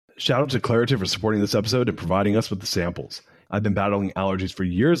Shout out to Claritin for supporting this episode and providing us with the samples. I've been battling allergies for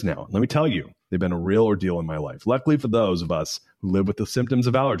years now. Let me tell you, they've been a real ordeal in my life. Luckily for those of us who live with the symptoms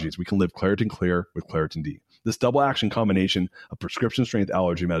of allergies, we can live Claritin Clear with Claritin D. This double action combination of prescription strength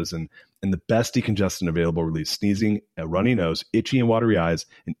allergy medicine and the best decongestant available relieves sneezing, a runny nose, itchy and watery eyes,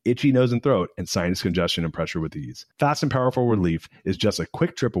 an itchy nose and throat, and sinus congestion and pressure with ease. Fast and powerful relief is just a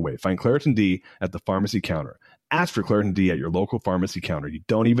quick trip away. Find Claritin D at the pharmacy counter. Ask for Claritin D at your local pharmacy counter. You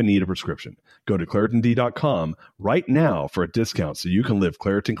don't even need a prescription. Go to ClaritinD.com right now for a discount so you can live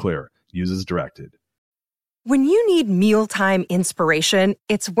Claritin Clear. Use as directed. When you need mealtime inspiration,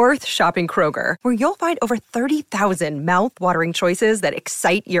 it's worth shopping Kroger, where you'll find over 30,000 mouth-watering choices that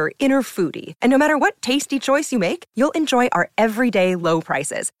excite your inner foodie. And no matter what tasty choice you make, you'll enjoy our everyday low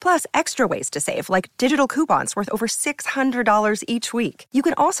prices, plus extra ways to save, like digital coupons worth over $600 each week. You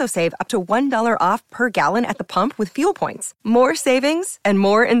can also save up to $1 off per gallon at the pump with fuel points. More savings and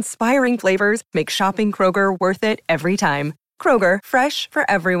more inspiring flavors make shopping Kroger worth it every time. Kroger, fresh for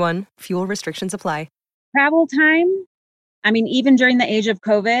everyone. Fuel restrictions apply. Travel time, I mean, even during the age of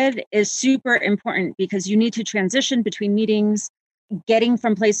COVID, is super important because you need to transition between meetings. Getting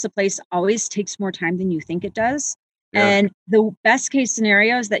from place to place always takes more time than you think it does. Yeah. And the best case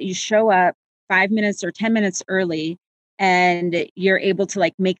scenario is that you show up 5 minutes or 10 minutes early and you're able to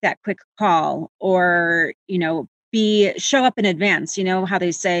like make that quick call or, show up in advance. You know how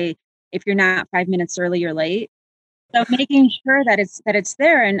they say, if you're not 5 minutes early, you're late. So making sure that it's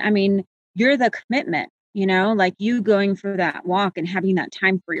there. And I mean, you're the commitment. Like you going for that walk and having that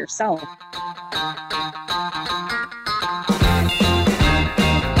time for yourself.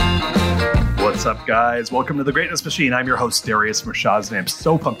 What's up, guys? Welcome to The Greatness Machine. I'm your host, Darius Mershaz, and I'm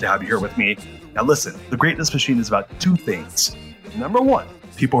so pumped to have you here with me. Now listen, The Greatness Machine is about two things. Number one,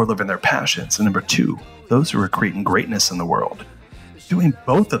 people who are living their passions. And number two, those who are creating greatness in the world. Doing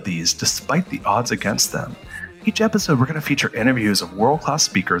both of these despite the odds against them. Each episode, we're going to feature interviews of world-class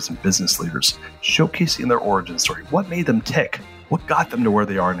speakers and business leaders, showcasing their origin story, what made them tick, what got them to where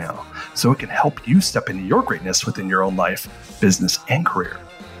they are now, so it can help you step into your greatness within your own life, business, and career.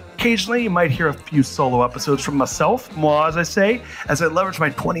 Occasionally, you might hear a few solo episodes from myself, moi, as I say, as I leverage my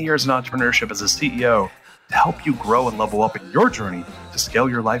 20 years in entrepreneurship as a CEO to help you grow and level up in your journey to scale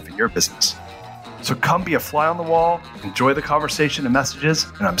your life and your business. So come be a fly on the wall, enjoy the conversation and messages,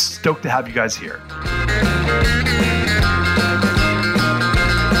 and I'm stoked to have you guys here.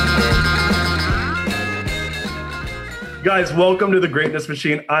 Guys, welcome to The Greatness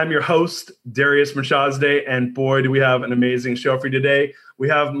Machine. I'm your host, Darius Mershaz, and boy, do we have an amazing show for you today. We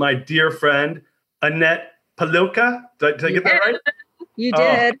have my dear friend, Annette Poliwka. Did I get that right? You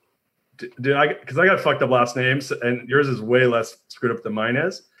did. Because I got fucked up last names, and yours is way less screwed up than mine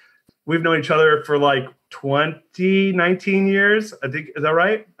is. We've known each other for like 19 years. I think, is that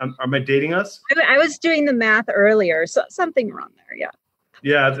right? Am I dating us? I was doing the math earlier, so something around there, yeah.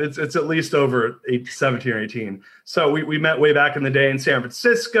 Yeah, it's at least over 17 or 18. So we met way back in the day in San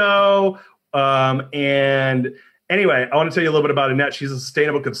Francisco. And anyway, I want to tell you a little bit about Annette. She's a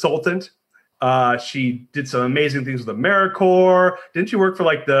sustainable consultant. She did some amazing things with AmeriCorps. Didn't you work for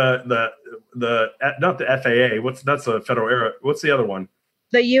like the not the FAA? That's a federal air. What's the other one?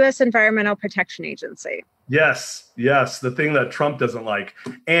 The U.S. Environmental Protection Agency. Yes. The thing that Trump doesn't like.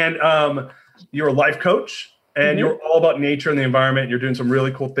 And you're a life coach, and you're all about nature and the environment. You're doing some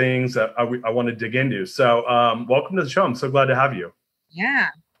really cool things that I want to dig into. So welcome to the show. I'm so glad to have you.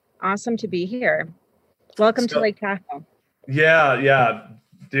 Yeah. Awesome to be here. Welcome to Lake Tahoe. Yeah.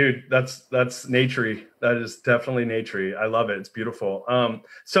 Dude, that's naturey. That is definitely naturey. I love it. It's beautiful.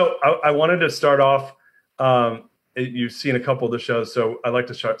 So I wanted to start off. You've seen a couple of the shows, so I'd like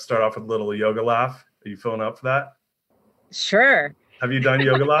to start off with a little yoga laugh. Are you filling up for that? Sure. Have you done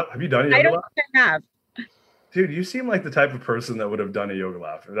yoga laugh? I don't think I have. Dude, you seem like the type of person that would have done a yoga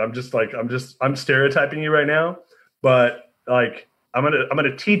laugh. And I'm stereotyping you right now, but like I'm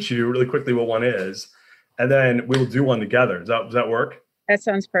gonna teach you really quickly what one is, and then we will do one together. Does that work? That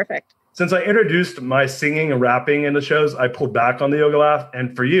sounds perfect. Since I introduced my singing and rapping in the shows, I pulled back on the yoga laugh,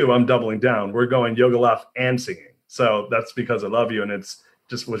 and for you, I'm doubling down. We're going yoga laugh and singing. So that's because I love you, and it's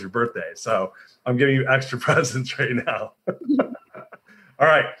just was your birthday. So I'm giving you extra presents right now. All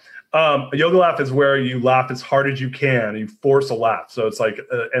right. A yoga laugh is where you laugh as hard as you can. And you force a laugh. So it's like,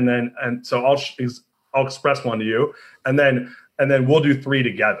 so I'll express one to you, and then we'll do three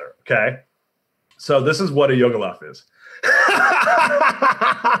together. Okay. So this is what a yoga laugh is.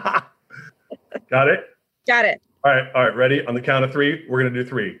 Got it? Got it. All right. Ready? On the count of three, we're going to do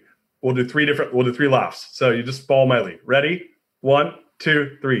three. We'll do three laughs. So you just follow my lead. Ready? 1,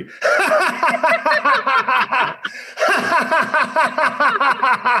 2, 3.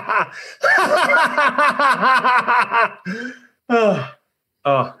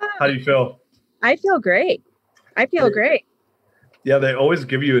 How do you feel? I feel great. I feel great. Yeah, they always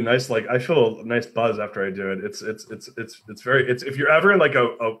give you a nice, like, I feel a nice buzz after I do it. It's very, if you're ever in like a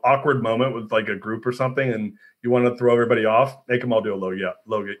awkward moment with like a group or something and you want to throw everybody off, make them all do a yoga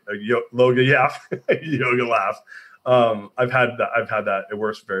laugh. I've had that. It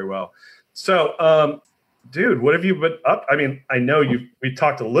works very well. So, dude, what have you been up? I mean, I know we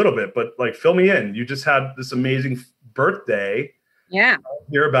talked a little bit, but like, fill me in. You just had this amazing birthday. Yeah.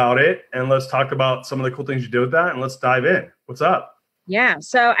 Hear about it, and let's talk about some of the cool things you did with that, and let's dive in. What's up? Yeah.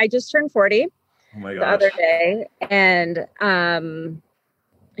 So I just turned 40 the other day, and I've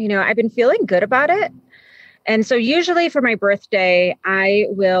been feeling good about it. And so usually for my birthday, my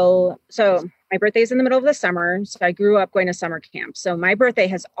birthday is in the middle of the summer. So I grew up going to summer camp. So my birthday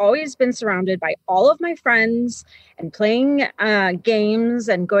has always been surrounded by all of my friends and playing games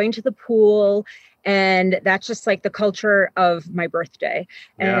and going to the pool. And that's just like the culture of my birthday.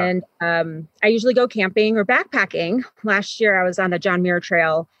 Yeah. And I usually go camping or backpacking. Last year I was on the John Muir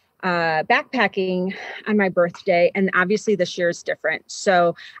Trail backpacking on my birthday. And obviously this year is different.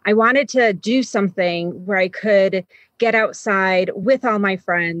 So I wanted to do something where I could get outside with all my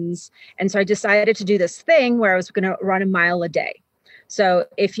friends. And so I decided to do this thing where I was going to run a mile a day. So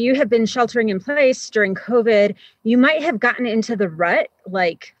if you have been sheltering in place during COVID, you might have gotten into the rut,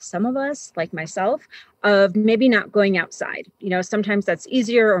 like some of us, like myself, of maybe not going outside. Sometimes that's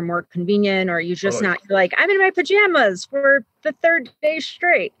easier or more convenient, or you're you're like, I'm in my pajamas for the third day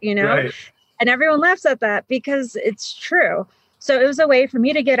straight, Right. And everyone laughs at that because it's true. So it was a way for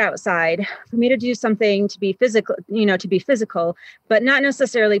me to get outside, for me to do something to be physical, but not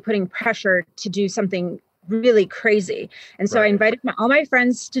necessarily putting pressure to do something really crazy. And so I invited all my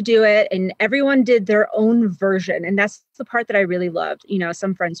friends to do it, and everyone did their own version. And that's the part that I really loved.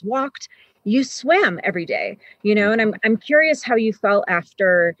 Some friends walked, you swam every day, and I'm curious how you felt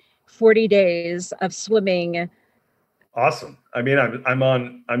after 40 days of swimming. Awesome. I mean, I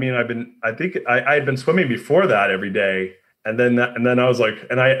had been swimming before that every day. And then I was like,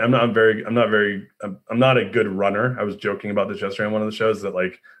 and I'm not a good runner. I was joking about this yesterday on one of the shows that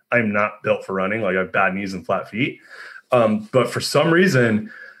like, I'm not built for running. Like I have bad knees and flat feet. But for some reason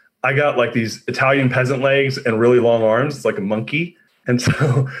I got like these Italian peasant legs and really long arms. It's like a monkey. And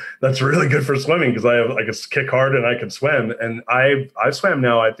so that's really good for swimming because I can kick hard and I can swim. And I've swam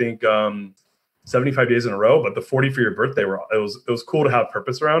now, I think, 75 days in a row, but the 40 for your birthday it was cool to have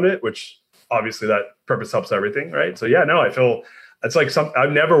purpose around it, which obviously that purpose helps everything. Right. So yeah, no, I feel it's like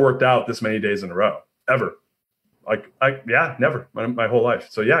I've never worked out this many days in a row ever. Never my whole life.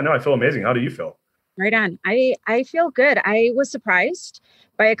 So yeah, no, I feel amazing. How do you feel? Right on. I feel good. I was surprised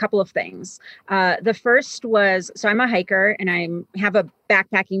by a couple of things. The first was, so I'm a hiker and I have a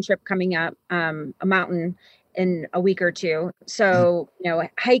backpacking trip coming up, a mountain in a week or two. So,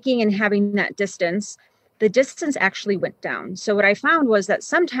 hiking and having that distance, the distance actually went down. So what I found was that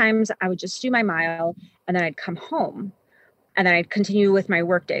sometimes I would just do my mile and then I'd come home. And then I'd continue with my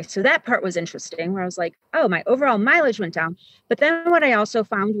workday. So that part was interesting where I was like, oh, my overall mileage went down. But then what I also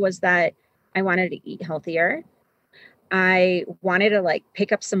found was that I wanted to eat healthier. I wanted to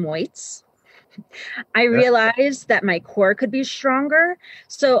pick up some weights. I realized that my core could be stronger.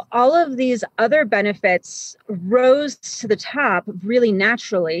 So all of these other benefits rose to the top really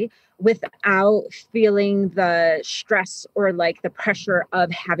naturally without feeling the stress or the pressure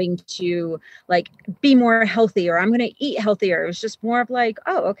of having to be more healthy or I'm going to eat healthier. It was just more of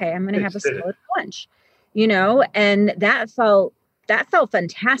oh, okay, I'm going to have a solid lunch, and that felt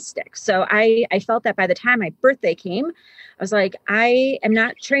fantastic. So I felt that by the time my birthday came, I was like, I am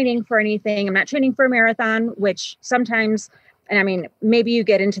not training for anything. I'm not training for a marathon, which sometimes, and I mean, maybe you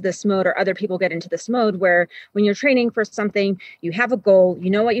get into this mode or other people get into this mode where when you're training for something, you have a goal, you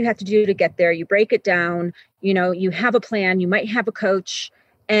know what you have to do to get there. You break it down, you have a plan, you might have a coach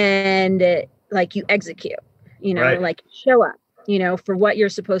and you execute, right. Show up, for what you're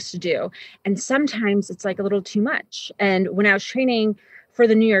supposed to do. And sometimes it's a little too much. And when I was training for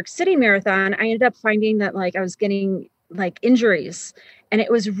the New York City Marathon, I ended up finding that I was getting injuries and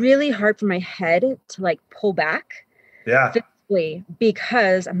it was really hard for my head to pull back. Yeah.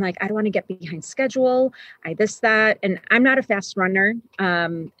 Because I'm I don't want to get behind schedule. That. And I'm not a fast runner.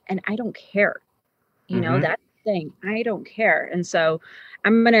 And I don't care. That's the thing. I don't care. And so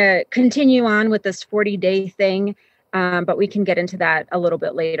I'm going to continue on with this 40-day thing. But we can get into that a little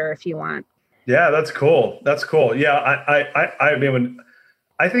bit later if you want. Yeah, that's cool. That's cool. Yeah. I mean,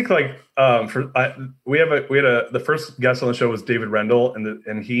 I think the first guest on the show was David Rendell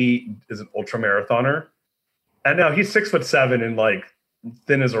and he is an ultra marathoner. And now he's 6'7" and like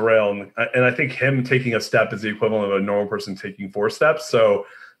thin as a rail. And I think him taking a step is the equivalent of a normal person taking 4 steps. So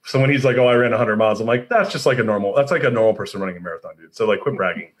when he's like, oh, I ran 100 miles, I'm like, that's like a normal person running a marathon, dude. So like, quit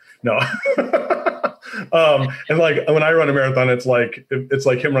bragging. No. And like when I run a marathon, it's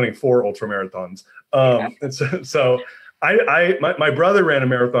like him running 4 ultra marathons. And so my brother ran a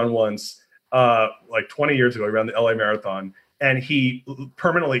marathon once, like 20 years ago. He ran the LA Marathon, and he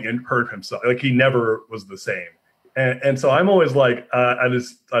permanently hurt himself. Like he never was the same. And so I'm always like, I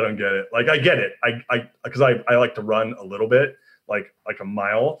don't get it. Like I get it. Because I like to run a little bit, like a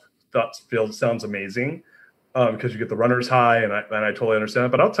mile. That sounds amazing, because you get the runner's high, and I totally understand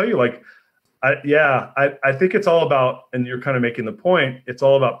it. But I'll tell you, like, I think it's all about, and you're kind of making the point, it's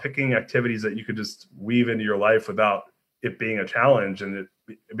all about picking activities that you could just weave into your life without it being a challenge, and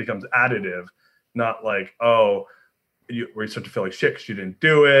it becomes additive, not like, oh, where you start to feel like shit because you didn't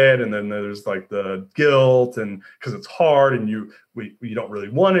do it, and then there's like the guilt, and because it's hard, and you don't really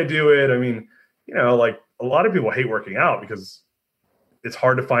want to do it. I mean, like a lot of people hate working out because it's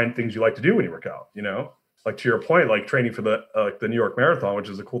hard to find things you like to do when you work out. Like to your point, like training for the New York Marathon, which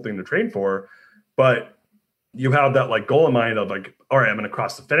is a cool thing to train for, but you have that like goal in mind of like, all right, I'm going to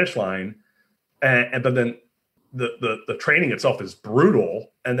cross the finish line, but then the training itself is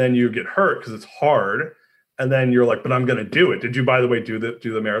brutal, and then you get hurt because it's hard. And then you're like, but I'm going to do it. Did you, by the way, do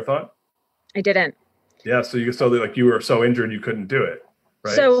the marathon? I didn't. Yeah. So you were so injured, you couldn't do it.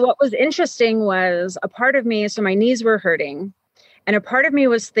 Right. So what was interesting was a part of me, so my knees were hurting, and a part of me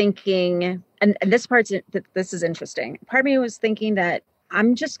was thinking, and this is interesting. Part of me was thinking that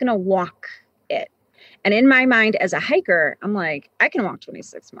I'm just going to walk it. And in my mind as a hiker, I'm like, I can walk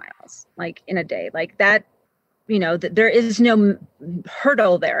 26 miles like in a day, like that, there is no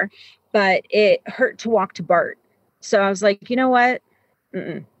hurdle there. But it hurt to walk to BART. So I was like, you know what?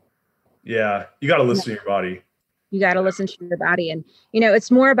 Mm-mm. Yeah, you got to listen to your body. You got to listen to your body. And,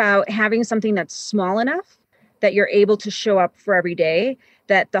 it's more about having something that's small enough that you're able to show up for every day,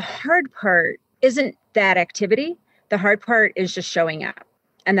 that the hard part isn't that activity. The hard part is just showing up.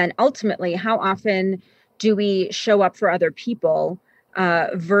 And then ultimately, how often do we show up for other people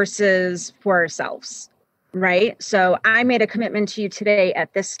versus for ourselves? Right. So I made a commitment to you today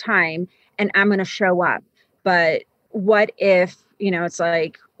at this time, and I'm going to show up. But what if, it's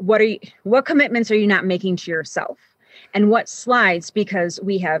like, what commitments are you not making to yourself? And what slides? Because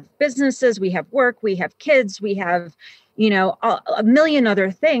we have businesses, we have work, we have kids, we have, a million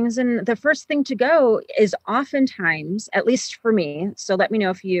other things. And the first thing to go is oftentimes, at least for me, so let me know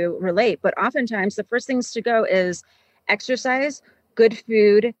if you relate, but oftentimes the first things to go is exercise, good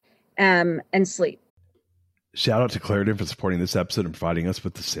food, and sleep. Shout out to Claritin for supporting this episode and providing us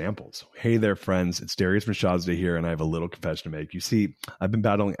with the samples. Hey there, friends. It's Darius from Shazda here, and I have a little confession to make. You see, I've been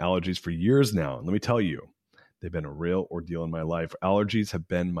battling allergies for years now, and let me tell you, they've been a real ordeal in my life. Allergies have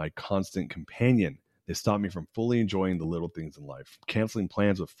been my constant companion. They stopped me from fully enjoying the little things in life, canceling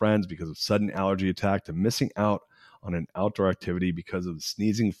plans with friends because of sudden allergy attack, to missing out on an outdoor activity because of the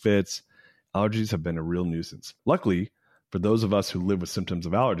sneezing fits. Allergies have been a real nuisance. Luckily, for those of us who live with symptoms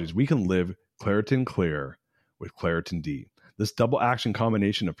of allergies, we can live Claritin Clear with Claritin D. This double action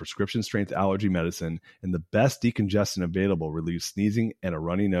combination of prescription strength allergy medicine and the best decongestant available relieves sneezing and a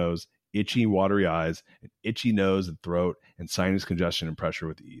runny nose, itchy, watery eyes, an itchy nose and throat, and sinus congestion and pressure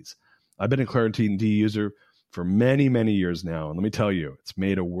with ease. I've been a Claritin D user for many, many years now, and let me tell you, it's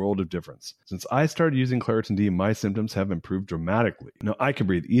made a world of difference. Since I started using Claritin D, my symptoms have improved dramatically. Now I can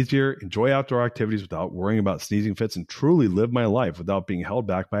breathe easier, enjoy outdoor activities without worrying about sneezing fits, and truly live my life without being held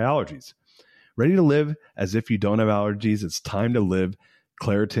back by allergies. Ready to live as if you don't have allergies? It's time to live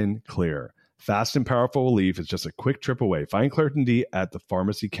Claritin Clear. Fast and powerful relief is just a quick trip away. Find Claritin D at the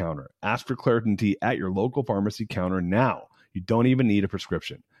pharmacy counter. Ask for Claritin D at your local pharmacy counter now. You don't even need a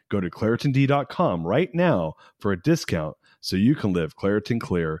prescription. Go to ClaritinD.com right now for a discount so you can live Claritin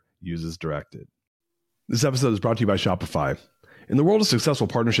Clear. Use as directed. This episode is brought to you by Shopify. In the world of successful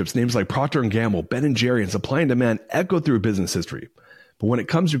partnerships, names like Procter & Gamble, Ben & Jerry, and Supply and Demand echo through business history. But when it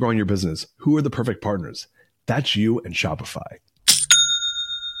comes to growing your business, who are the perfect partners? That's you and Shopify.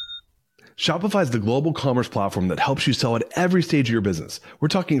 Shopify is the global commerce platform that helps you sell at every stage of your business. We're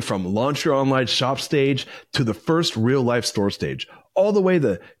talking from launch your online shop stage to the first real life store stage, all the way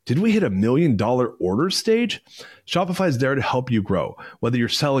to, did we hit $1 million order stage? Shopify is there to help you grow. Whether you're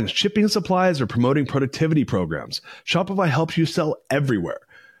selling shipping supplies or promoting productivity programs, Shopify helps you sell everywhere.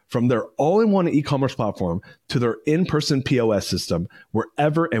 From their all-in-one e-commerce platform to their in-person POS system,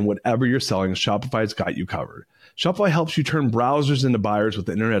 wherever and whatever you're selling, Shopify's got you covered. Shopify helps you turn browsers into buyers with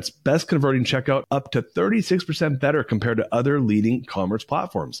the internet's best converting checkout, up to 36% better compared to other leading commerce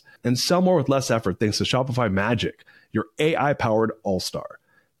platforms. And sell more with less effort thanks to Shopify Magic, your AI-powered all-star.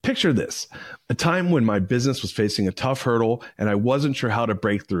 Picture this, a time when my business was facing a tough hurdle and I wasn't sure how to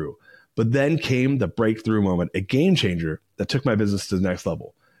break through. But then came the breakthrough moment, a game changer that took my business to the next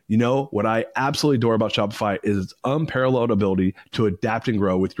level. You know, what I absolutely adore about Shopify is its unparalleled ability to adapt and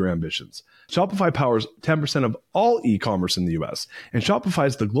grow with your ambitions. Shopify powers 10% of all e-commerce in the US, and Shopify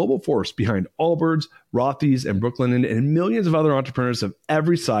is the global force behind Allbirds, Rothy's, and Brooklinen, and millions of other entrepreneurs of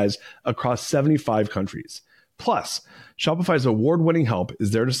every size across 75 countries. Plus, Shopify's award-winning help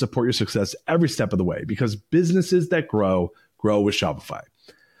is there to support your success every step of the way because businesses that grow with Shopify.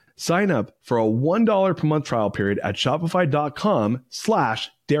 Sign up for a $1 per month trial period at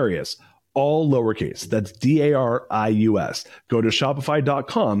shopify.com/Darius, all lowercase. That's Darius. Go to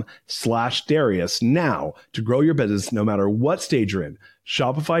shopify.com/Darius now to grow your business no matter what stage you're in.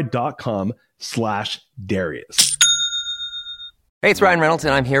 Shopify.com/Darius. Hey, it's Ryan Reynolds,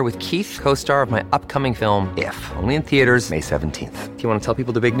 and I'm here with Keith, co-star of my upcoming film, If, only in theaters May 17th. Do you want to tell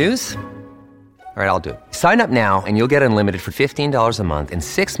people the big news? All right, I'll do it. Sign up now and you'll get unlimited for $15 a month and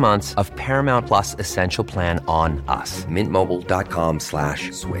 6 months of Paramount Plus Essential Plan on us.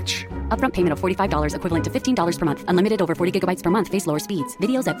 MintMobile.com/switch. Upfront payment of $45 equivalent to $15 per month. Unlimited over 40 gigabytes per month. Face lower speeds.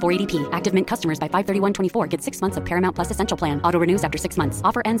 Videos at 480p. Active Mint customers by 531.24 get 6 months of Paramount Plus Essential Plan. Auto renews after 6 months.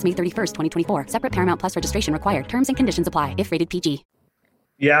 Offer ends May 31st, 2024. Separate Paramount Plus registration required. Terms and conditions apply if rated PG.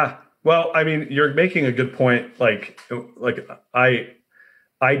 Yeah. Well, I mean, you're making a good point.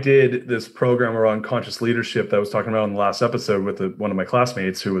 I did this program around conscious leadership that I was talking about in the last episode with one of my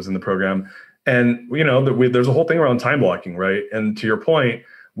classmates who was in the program. And, you know, there's a whole thing around time blocking, right? And to your point,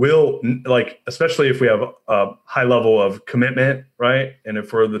 especially if we have a high level of commitment, right? And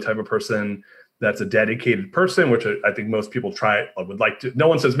if we're the type of person that's a dedicated person, which I think most people would like to. No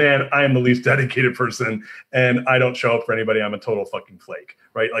one says, man, I am the least dedicated person and I don't show up for anybody. I'm a total fucking flake,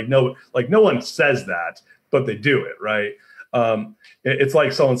 right? No one says that, but they do it, right? It's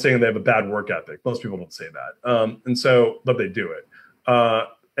like someone saying they have a bad work ethic. Most people don't say that. But they do it.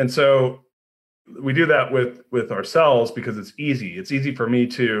 And so we do that with ourselves because it's easy. It's easy for me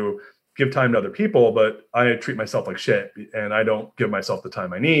to give time to other people, but I treat myself like shit and I don't give myself the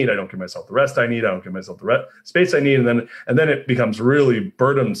time I need. I don't give myself the rest I need. I don't give myself the space I need. And then it becomes really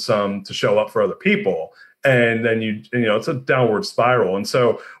burdensome to show up for other people. And then it's a downward spiral. And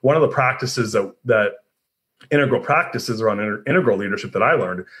so one of the practices that integral practices around integral leadership that I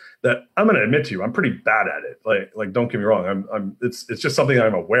learned that I'm going to admit to you, I'm pretty bad at it. Like, don't get me wrong. It's just something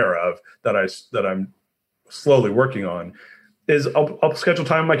I'm aware of that I'm slowly working on is I'll schedule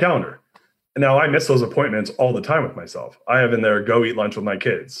time on my calendar. And now I miss those appointments all the time with myself. I have in there, go eat lunch with my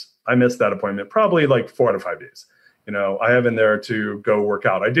kids. I miss that appointment probably like 4 out of 5 days. I have in there to go work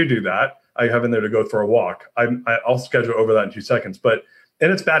out. I do that. I have in there to go for a walk. I'll schedule over that in 2 seconds,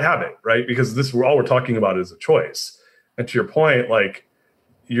 and it's bad habit, right? Because all we're talking about is a choice. And to your point,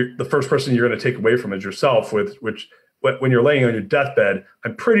 the first person you're going to take away from is yourself, which when you're laying on your deathbed,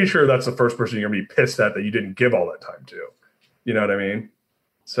 I'm pretty sure that's the first person you're going to be pissed at that you didn't give all that time to. You know what I mean?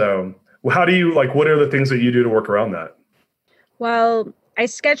 So how do you, what are the things that you do to work around that? Well, I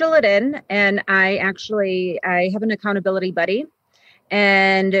schedule it in, and I have an accountability buddy.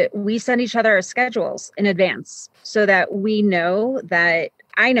 And we send each other our schedules in advance so that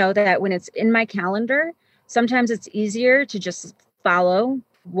I know that when it's in my calendar, sometimes it's easier to just follow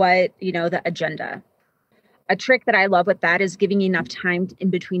the agenda. A trick that I love with that is giving enough time in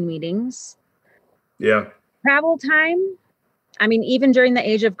between meetings. Yeah. Travel time. I mean, even during the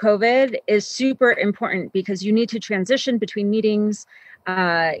age of COVID is super important because you need to transition between meetings.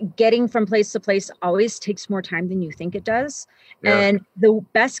 Getting from place to place always takes more time than you think it does. Yeah. And the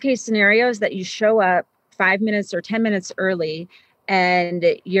best case scenario is that you show up 5 minutes or 10 minutes early and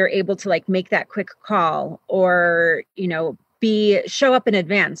you're able to make that quick call or, show up in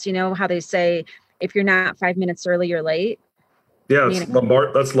advance. You know how they say, if you're not 5 minutes early, you're late. Yeah.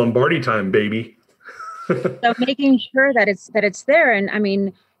 That's Lombardi time, baby. So making sure that it's there. And I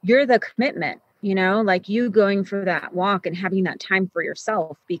mean, you're the commitment. You going for that walk and having that time for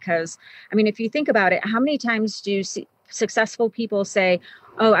yourself. Because, I mean, if you think about it, how many times do you see successful people say,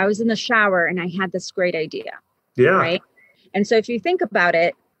 oh, I was in the shower and I had this great idea. Yeah. Right. And so if you think about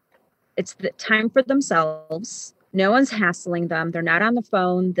it, it's the time for themselves. No one's hassling them. They're not on the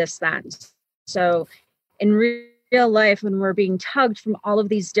phone, this, that. So in real life, when we're being tugged from all of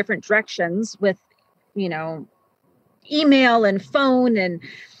these different directions with, email and phone and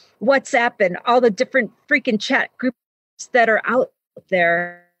WhatsApp and all the different freaking chat groups that are out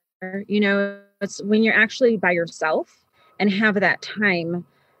there. It's when you're actually by yourself and have that time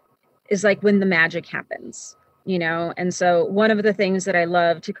is like when the magic happens, And so one of the things that I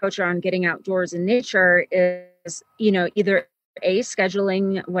love to coach on getting outdoors in nature is, either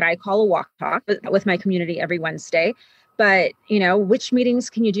scheduling what I call a walk talk with my community every Wednesday, but, which meetings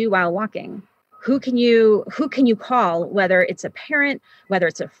can you do while walking? Who can you call, whether it's a parent, whether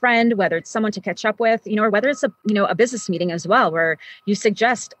it's a friend, whether it's someone to catch up with, or whether it's a business meeting as well, where you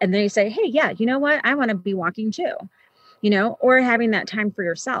suggest, and then you say, hey, yeah, you know what? I want to be walking too, or having that time for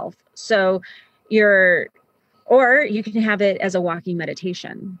yourself. So or you can have it as a walking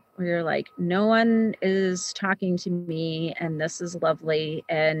meditation where you're like, no one is talking to me and this is lovely.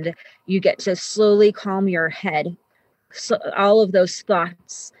 And you get to slowly calm your head, so all of those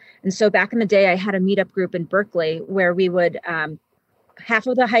thoughts. And so back in the day, I had a meetup group in Berkeley where we would, half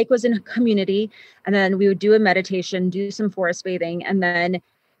of the hike was in community, and then we would do a meditation, do some forest bathing, and then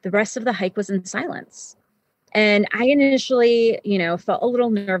the rest of the hike was in silence. And I initially, felt a little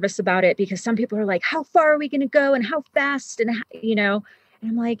nervous about it because some people are like, how far are we going to go and how fast? And, and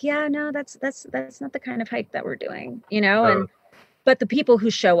I'm like, yeah, no, that's not the kind of hike that we're doing, but the people who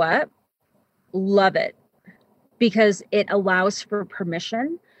show up love it because it allows for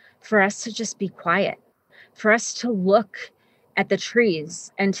permission for us to just be quiet, for us to look at the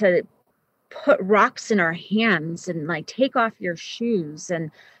trees and to put rocks in our hands and like take off your shoes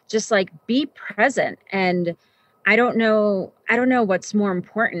and just like be present. And I don't know what's more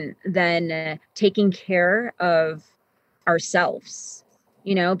important than taking care of ourselves,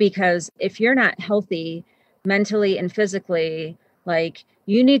 because if you're not healthy mentally and physically, like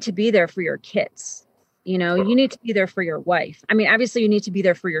you need to be there for your kids. You need to be there for your wife. I mean, obviously you need to be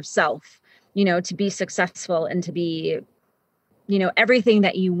there for yourself, to be successful and to be, everything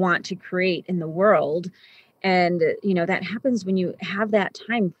that you want to create in the world. And, that happens when you have that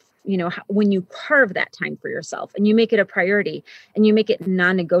time, when you carve that time for yourself and you make it a priority and you make it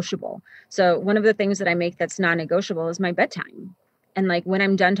non-negotiable. So one of the things that I make that's non-negotiable is my bedtime. And like when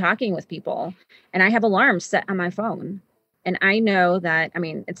I'm done talking with people and I have alarms set on my phone, and I know that,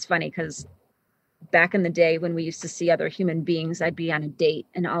 it's funny because back in the day when we used to see other human beings, I'd be on a date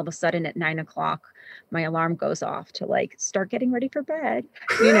and all of a sudden at 9 o'clock, my alarm goes off to like start getting ready for bed,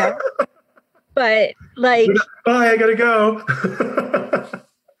 but like, bye, I gotta go.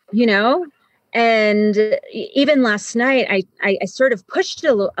 And even last night, I sort of pushed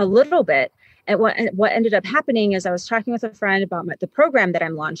it a little bit. And what ended up happening is I was talking with a friend about the program that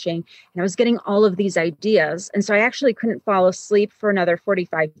I'm launching, and I was getting all of these ideas. And so I actually couldn't fall asleep for another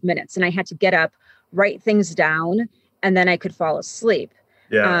 45 minutes. And I had to get up, write things down, and then I could fall asleep.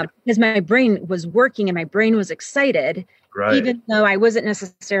 Yeah. Because my brain was working and my brain was excited, right, even though I wasn't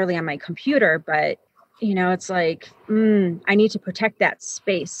necessarily on my computer. But, it's like, I need to protect that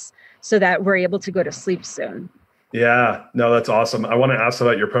space so that we're able to go to sleep soon. Yeah, no, that's awesome. I want to ask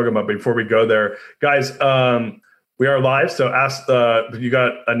about your program, but before we go there, guys, we are live. So you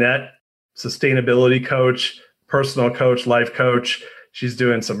got Annette, sustainability coach, personal coach, life coach. She's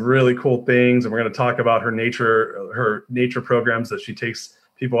doing some really cool things, and we're going to talk about her nature programs that she takes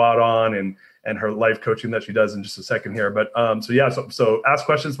people out on, and her life coaching that she does in just a second here. But so ask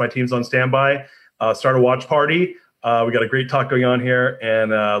questions. My team's on standby. Start a watch party. We got a great talk going on here,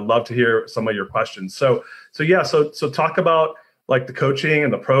 and love to hear some of your questions. So talk about like the coaching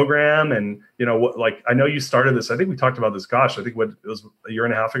and the program, and what, like, I know you started this. I think we talked about this. Gosh, I think it was a year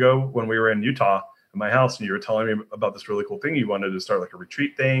and a half ago when we were in Utah at my house, and you were telling me about this really cool thing. You wanted to start like a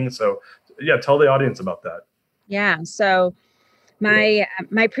retreat thing. So yeah, tell the audience about that. Yeah. So my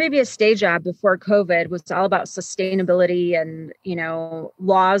previous day job before COVID was all about sustainability and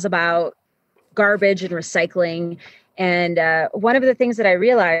laws about garbage and recycling. And one of the things that I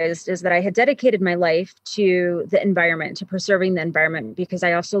realized is that I had dedicated my life to the environment, to preserving the environment, because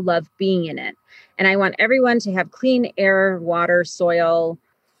I also love being in it. And I want everyone to have clean air, water, soil.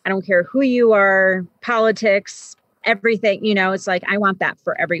 I don't care who you are, politics, everything, it's like, I want that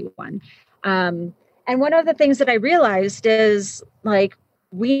for everyone. And one of the things that I realized is like,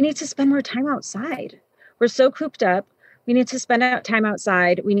 we need to spend more time outside. We're so cooped up. We need to spend time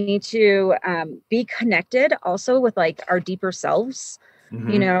outside. We need to be connected also with like our deeper selves.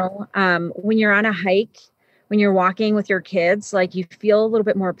 Mm-hmm. When you're on a hike, when you're walking with your kids, like you feel a little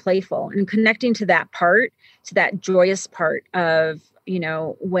bit more playful and connecting to that part, to that joyous part of,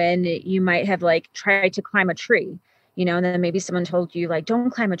 when you might have like tried to climb a tree, and then maybe someone told you like,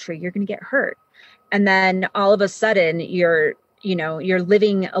 don't climb a tree, you're going to get hurt. And then all of a sudden you're you're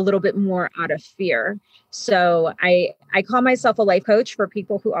living a little bit more out of fear. So I call myself a life coach for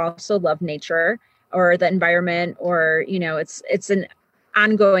people who also love nature or the environment, or, it's an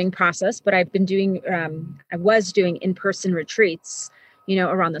ongoing process, but I've been doing, I was doing in-person retreats,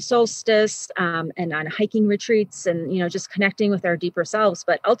 around the solstice, and on hiking retreats, and, just connecting with our deeper selves.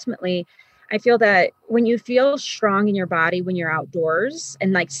 But ultimately, I feel that when you feel strong in your body, when you're outdoors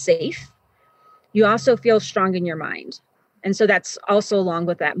and like safe, you also feel strong in your mind. And so that's also along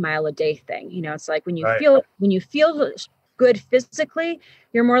with that mile a day thing. It's like when you feel good physically,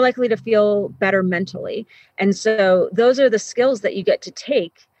 you're more likely to feel better mentally. And so those are the skills that you get to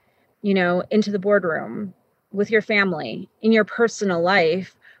take, into the boardroom with your family, in your personal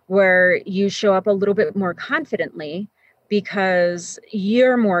life, where you show up a little bit more confidently because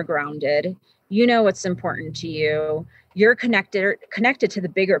you're more grounded. You know what's important to you. You're connected to the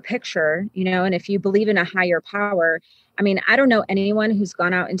bigger picture, and if you believe in a higher power, I mean, I don't know anyone who's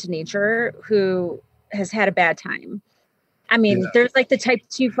gone out into nature who has had a bad time. I mean, there's like the type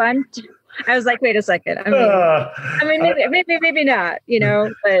 2 fun. I was like, wait a second. Maybe not,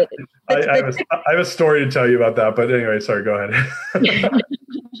 but I have a story to tell you about that, but anyway, sorry, go ahead.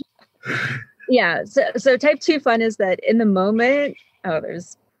 Yeah. So type 2 fun is that in the moment,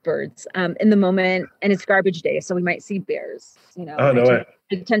 there's birds, in the moment, and it's garbage day. So we might see bears, Oh, no way.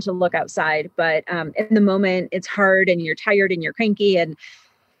 I tend to look outside, but in the moment it's hard and you're tired and you're cranky and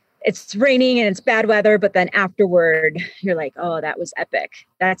it's raining and it's bad weather. But then afterward, you're like, oh, that was epic.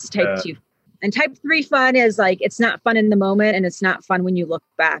 That's type 2. And type 3 fun is like, it's not fun in the moment. And it's not fun when you look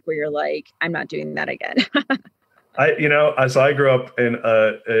back where you're like, I'm not doing that again. So I grew up in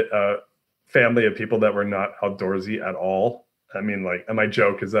a family of people that were not outdoorsy at all. I mean, like, and my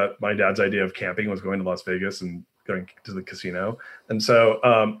joke is that my dad's idea of camping was going to Las Vegas and going to the casino. And so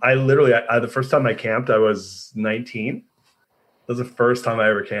the first time I camped, I was 19. That was the first time I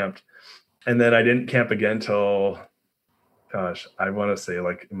ever camped. And then I didn't camp again till, gosh, I want to say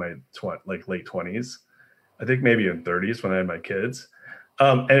like in my late 20s. I think maybe in 30s when I had my kids.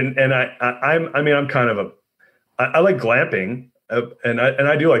 I'm kind of I like glamping. And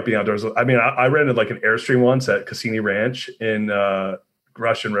I do like being outdoors. I mean, I rented like an Airstream once at Cassini Ranch in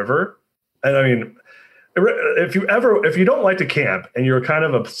Russian River. And I mean, if you don't like to camp and you're kind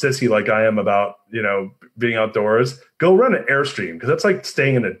of a sissy like I am about, being outdoors, go run an Airstream, because that's like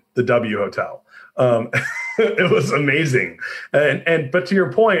staying in the W Hotel. It was amazing. But to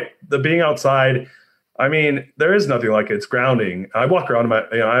your point, the being outside, I mean, there is nothing like it. It's grounding. I walk around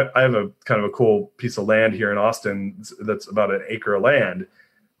I have a kind of a cool piece of land here in Austin that's about an acre of land.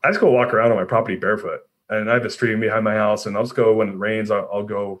 I just go walk around on my property barefoot, and I have a stream behind my house, and I'll just go when it rains. I'll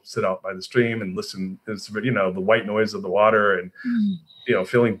go sit out by the stream and listen. It's, the white noise of the water and,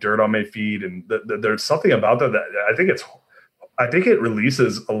 feeling dirt on my feet. And there's something about that I think it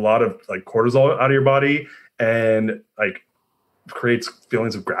releases a lot of like cortisol out of your body, and like creates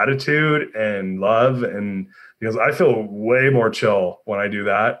feelings of gratitude and love. And because I feel way more chill when I do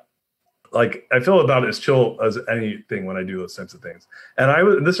that. Like, I feel about as chill as anything when I do those types of things.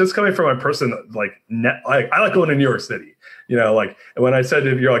 And this is coming from a person I like going to New York City, like when I said,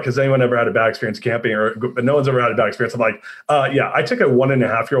 you're like, has anyone ever had a bad experience camping, but no one's ever had a bad experience. I'm like, yeah, I took a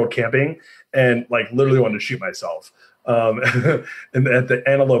 1.5-year-old camping and like literally wanted to shoot myself. At the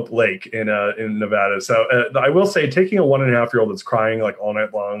Antelope Lake in Nevada. So I will say, taking a 1.5-year-old that's crying like all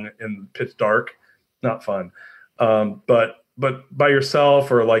night long in pitch dark, not fun. But by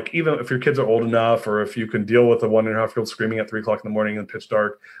yourself, or like even if your kids are old enough, or if you can deal with a 1.5-year-old screaming at 3 o'clock in the morning in pitch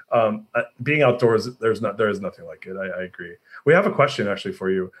dark, being outdoors, there is nothing like it. I agree. We have a question actually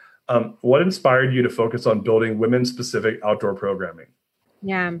for you. What inspired you to focus on building women-specific outdoor programming?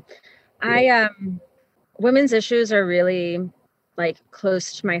 Yeah, women's issues are really like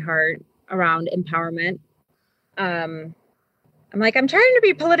close to my heart around empowerment. I'm trying to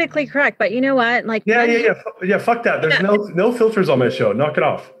be politically correct, but you know what? Like, yeah. Fuck that. There's no filters on my show. Knock it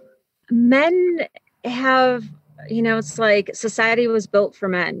off. Men have, it's like society was built for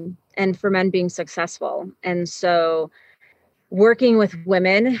men and for men being successful. And so working with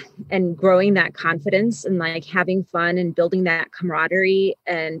women and growing that confidence and like having fun and building that camaraderie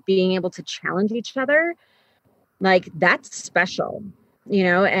and being able to challenge each other, like that's special.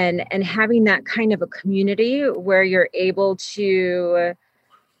 And having that kind of a community where you're able to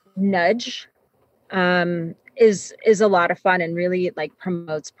nudge is a lot of fun, and really like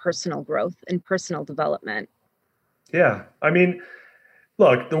promotes personal growth and personal development. Yeah. I mean,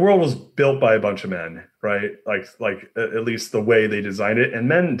 look, the world was built by a bunch of men, right? Like at least the way they designed it. And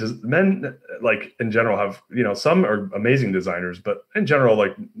men like in general have, some are amazing designers, but in general,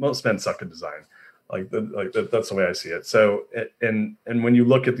 like most men suck at design. That's the way I see it. So, and when you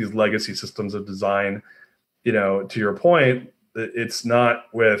look at these legacy systems of design, to your point, it's not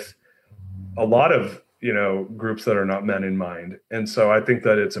with a lot of, groups that are not men in mind. And so I think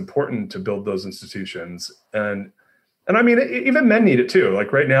that it's important to build those institutions. And I mean, even men need it too.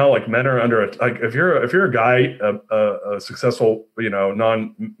 Like right now, like men are under if you're a guy, a successful,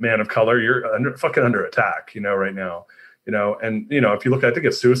 non-man of color, you're fucking under attack, right now. And if you look, I think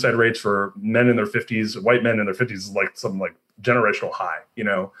it's suicide rates for men in their 50s, white men in their 50s is like some like generational high,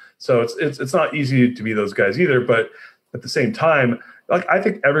 so it's not easy to be those guys either. But at the same time, like I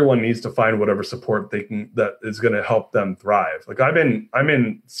think everyone needs to find whatever support they can that is going to help them thrive. Like I'm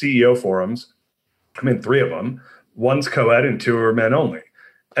in CEO forums. I'm in 3 of them. One's co-ed and 2 are men only.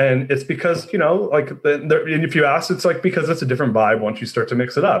 And it's because, and if you ask, it's like because it's a different vibe once you start to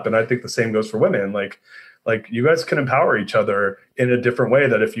mix it up. And I think the same goes for women. Like you guys can empower each other in a different way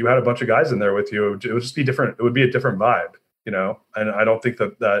that if you had a bunch of guys in there with you, it would just be different. It would be a different vibe, and I don't think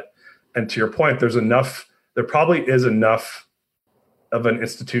that, and to your point, there probably is enough of an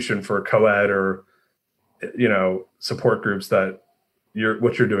institution for co-ed or, support groups that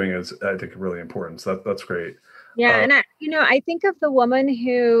what you're doing is, I think, really important. So that's great. Yeah. And I think of the woman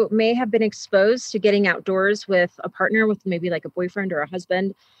who may have been exposed to getting outdoors with a partner, with maybe like a boyfriend or a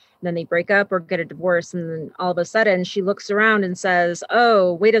husband, and then they break up or get a divorce. And then all of a sudden she looks around and says,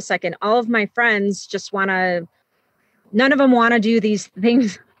 oh, wait a second. All of my friends just none of them want to do these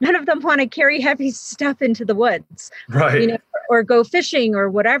things. None of them want to carry heavy stuff into the woods, right? Or go fishing or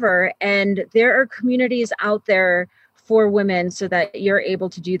whatever. And there are communities out there for women so that you're able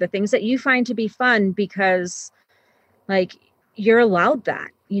to do the things that you find to be fun because like you're allowed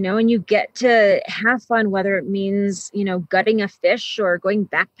that, and you get to have fun, whether it means, gutting a fish or going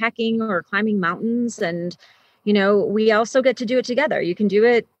backpacking or climbing mountains. And, we also get to do it together. You can do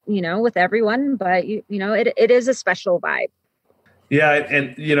it, with everyone, but it is a special vibe. Yeah.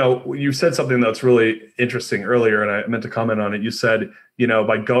 And, you said something that's really interesting earlier, and I meant to comment on it. You said,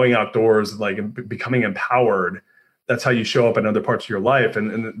 by going outdoors, like becoming empowered, that's how you show up in other parts of your life.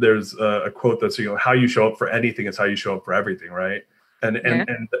 And there's a quote that's, how you show up for anything is how you show up for everything. Right. And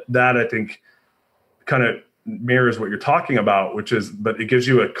that I think kind of mirrors what you're talking about, but it gives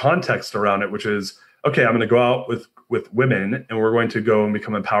you a context around it, which is, okay, I'm going to go out with women and we're going to go and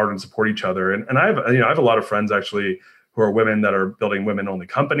become empowered and support each other. And I have a lot of friends actually who are women that are building women only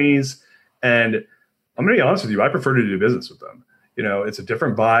companies. And I'm going to be honest with you, I prefer to do business with them. It's a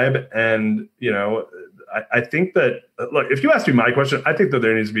different vibe. And, I think that, look, if you ask me my question, I think that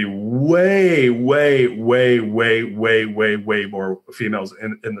there needs to be way, way, way, way, way, way, way more females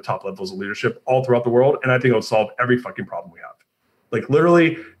in the top levels of leadership all throughout the world. And I think it'll solve every fucking problem we have. Like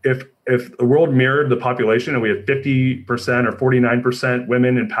literally, if the world mirrored the population and we had 50% or 49%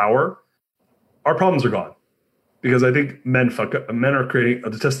 women in power, our problems are gone. Because I think men are creating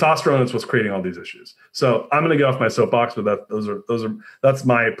the testosterone is what's creating all these issues. So I'm going to get off my soapbox, but that's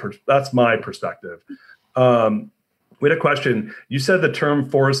my perspective. We had a question. You said the term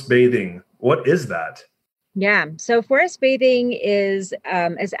forest bathing. What is that? Yeah. So forest bathing is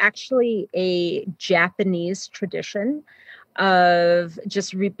actually a Japanese tradition of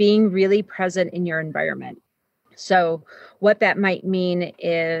just being really present in your environment. So what that might mean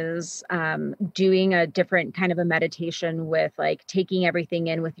is doing a different kind of a meditation with like taking everything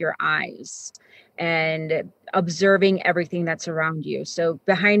in with your eyes and observing everything that's around you. So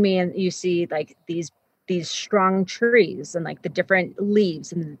behind me, and you see like these strong trees and like the different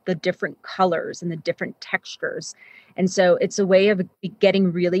leaves and the different colors and the different textures. And so it's a way of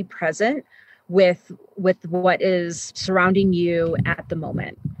getting really present with what is surrounding you at the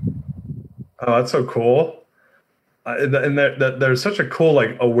moment. Oh, that's so cool. And there's such a cool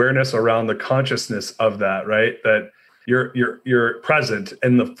like awareness around the consciousness of that, right? That you're present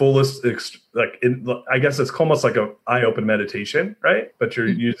in the fullest, I guess it's almost like a eye-open meditation, right? But you're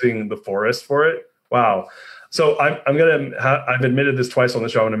using the forest for it. Wow. So I've admitted this twice on the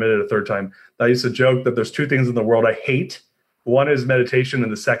show, and admitted it a third time. I used to joke that there's 2 things in the world I hate. One is meditation,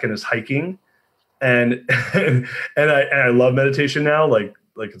 and the second is hiking. And I love meditation now. Like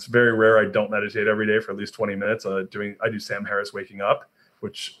it's very rare I don't meditate every day for at least 20 minutes. I do Sam Harris Waking Up,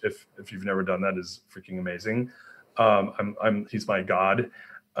 which if you've never done that is freaking amazing. He's my god.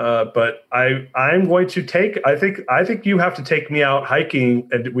 But I'm going to I think you have to take me out hiking,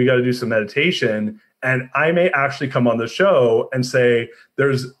 and we got to do some meditation. And I may actually come on the show and say,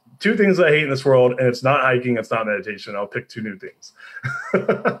 there's 2 things I hate in this world, and it's not hiking, it's not meditation. I'll pick 2 new things.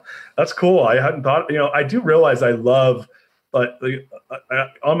 That's cool. I hadn't thought, I do realize I love, but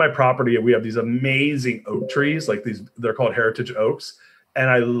on my property, we have these amazing oak trees, like they're called heritage oaks. and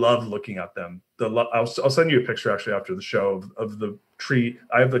I love looking at them. I'll send you a picture actually after the show of the tree.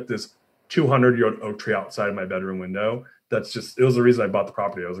 I have like this 200-year-old oak tree outside of my bedroom window. That's just, it was the reason I bought the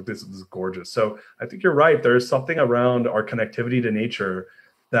property. I was like, this is gorgeous. So I think you're right. There's something around our connectivity to nature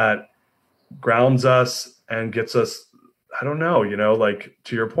that grounds us and gets us, I don't know, like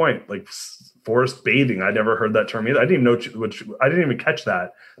to your point, like forest bathing. I never heard that term either. I didn't even know I didn't even catch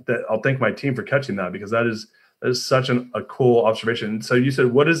that. I'll thank my team for catching that, because that is such a cool observation. So you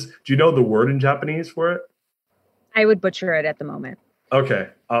said, do you know the word in Japanese for it? I would butcher it at the moment. Okay.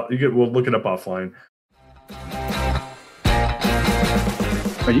 We'll look it up offline.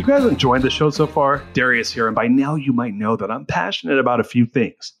 Are you guys enjoying the show so far? Darius here, and by now you might know that I'm passionate about a few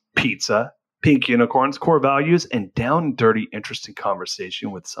things: pizza, pink unicorns, core values, and down and dirty, interesting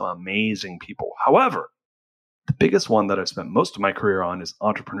conversation with some amazing people. However, the biggest one that I've spent most of my career on is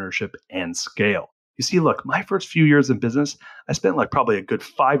entrepreneurship and scale. You see, look, my first few years in business, I spent like probably a good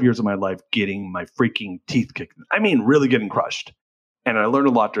 5 years of my life getting my freaking teeth kicked. I mean, really getting crushed. And I learned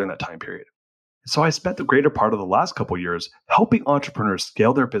a lot during that time period. So I spent the greater part of the last couple of years helping entrepreneurs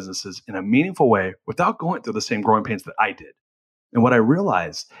scale their businesses in a meaningful way without going through the same growing pains that I did. And what I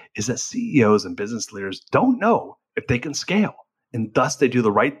realized is that CEOs and business leaders don't know if they can scale, and thus they do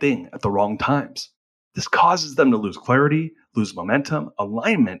the right thing at the wrong times. This causes them to lose clarity, lose momentum,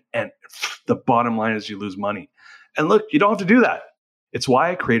 alignment, and the bottom line is you lose money. And look, you don't have to do that. It's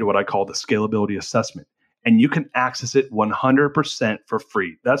why I created what I call the scalability assessment. And you can access it 100% for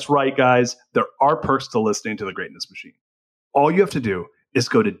free. That's right, guys. There are perks to listening to The Greatness Machine. All you have to do is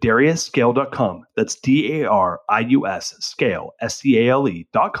go to dariusscale.com. That's DARIUS scale,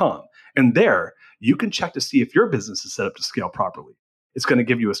 SCALE.com. And there you can check to see if your business is set up to scale properly. It's going to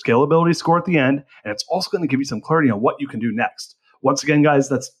give you a scalability score at the end, and it's also going to give you some clarity on what you can do next. Once again, guys,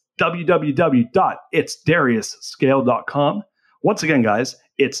 that's www.itsdariusscale.com. Once again, guys,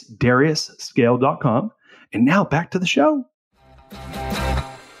 it's dariusscale.com. And now back to the show.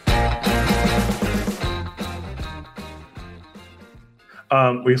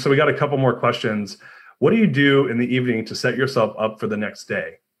 So we got a couple more questions. What do you do in the evening to set yourself up for the next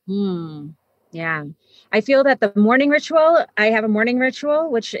day? Yeah. I feel that I have a morning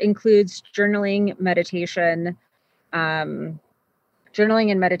ritual, which includes journaling, meditation, and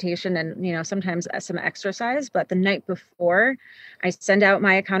sometimes some exercise. But the night before, I send out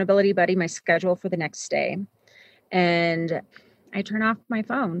my accountability buddy my schedule for the next day, and I turn off my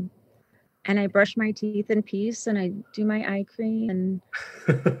phone, and I brush my teeth in peace, and I do my eye cream, and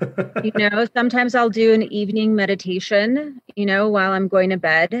sometimes I'll do an evening meditation, while I'm going to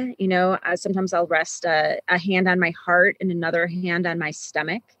bed. Sometimes I'll rest a hand on my heart and another hand on my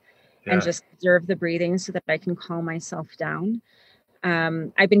stomach, and just observe the breathing so that I can calm myself down.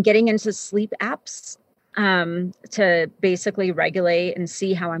 I've been getting into sleep apps to basically regulate and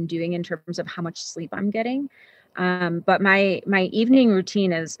see how I'm doing in terms of how much sleep I'm getting. But my evening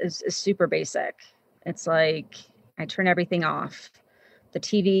routine is super basic. It's like I turn everything off: the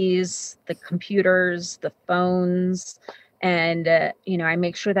TVs, the computers, the phones, and I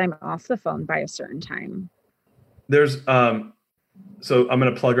make sure that I'm off the phone by a certain time. There's so I'm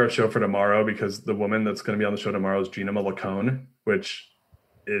going to plug our show for tomorrow, because the woman that's going to be on the show tomorrow is Gina Malacone,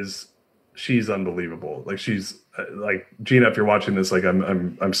 she's unbelievable. Like, she's like, Gina, if you're watching this, like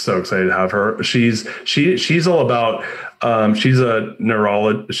I'm so excited to have her. She's all about, she's a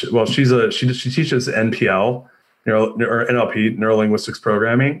neurologist. Well, she teaches NPL, or NLP, neuro linguistics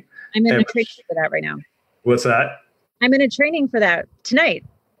programming. I'm in a training for that right now. What's that? I'm in a training for that tonight.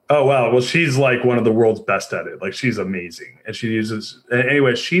 Oh, wow. Well, she's like one of the world's best at it. Like, she's amazing. And she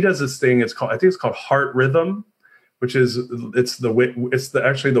she does this thing. I think it's called heart rhythm, which is,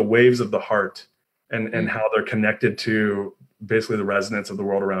 actually the waves of the heart and how they're connected to basically the resonance of the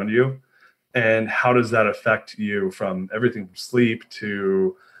world around you. And how does that affect you, from everything from sleep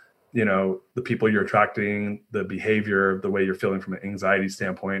to, the people you're attracting, the behavior, the way you're feeling from an anxiety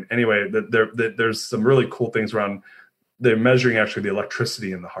standpoint. Anyway, there's some really cool things around. They're measuring actually the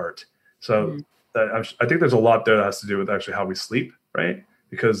electricity in the heart. So I think there's a lot there that has to do with actually how we sleep, right?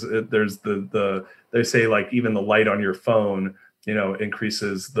 Because there's they say, like, even the light on your phone,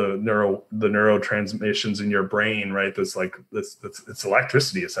 increases the neurotransmissions in your brain, right? It's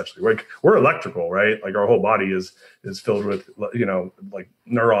electricity, essentially. Like, we're electrical, right? Like, our whole body is filled with, like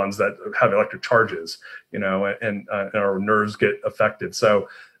neurons that have electric charges, and our nerves get affected. So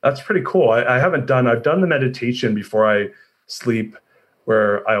that's pretty cool. I've done the meditation before I sleep,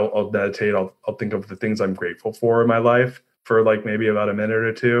 where I'll meditate. I'll think of the things I'm grateful for in my life for like maybe about a minute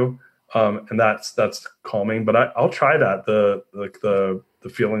or two. And that's calming, but I'll try that. The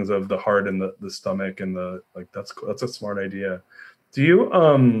feelings of the heart and the stomach and that's a smart idea. Do you,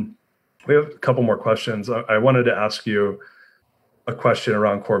 we have a couple more questions. I wanted to ask you a question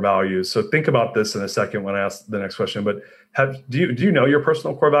around core values. So think about this in a second when I ask the next question, but do you know your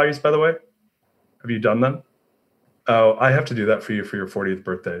personal core values, by the way? Have you done them? Oh, I have to do that for you for your 40th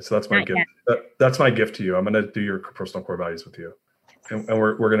birthday. So that's my gift. That's my gift to you. I'm going to do your personal core values with you, and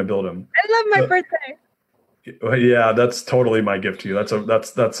we're going to build them. I love my birthday. Yeah, that's totally my gift to you. That's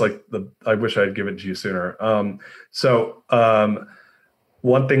like I wish I'd given it to you sooner.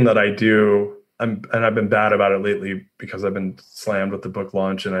 One thing that I do, and I've been bad about it lately because I've been slammed with the book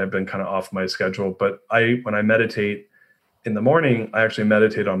launch and I've been kind of off my schedule. But when I meditate in the morning, I actually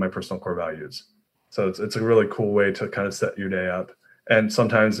meditate on my personal core values. So it's a really cool way to kind of set your day up. And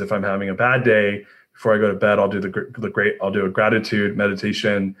sometimes if I'm having a bad day, before I go to bed, I'll do I'll do a gratitude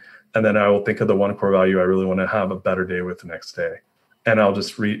meditation, and then I will think of the one core value I really want to have a better day with the next day. And I'll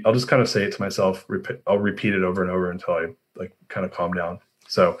just kind of say it to myself. I'll repeat it over and over until I like kind of calm down.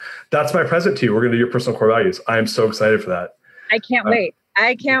 So that's my present to you. We're going to do your personal core values. I am so excited for that. I can't wait.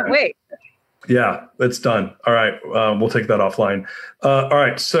 I can't wait. Yeah, it's done. All right. We'll take that offline. All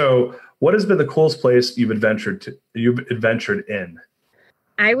right. So what has been the coolest place you've adventured in?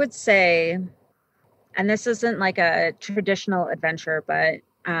 I would say, and this isn't like a traditional adventure, but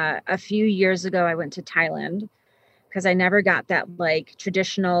a few years ago, I went to Thailand because I never got that like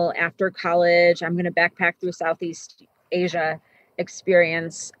traditional after college, I'm going to backpack through Southeast Asia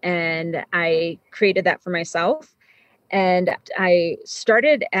experience. And I created that for myself. And I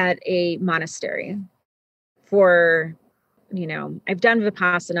started at a monastery for, I've done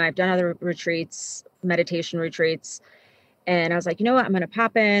Vipassana, I've done other retreats, meditation retreats. And I was like, you know what, I'm going to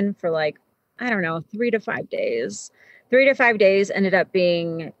pop in for like, I don't know, 3 to 5 days. 3 to 5 days ended up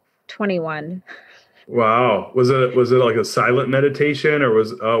being 21. Wow. Was it like a silent meditation or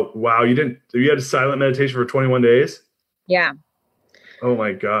you had a silent meditation for 21 days? Yeah. Oh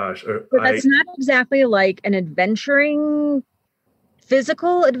my gosh. So that's not exactly like an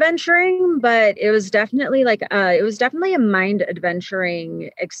physical adventuring, but it was definitely a mind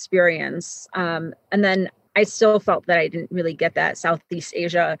adventuring experience. And then I still felt that I didn't really get that Southeast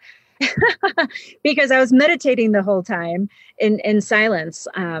Asia because I was meditating the whole time in silence.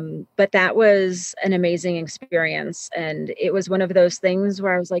 But that was an amazing experience. And it was one of those things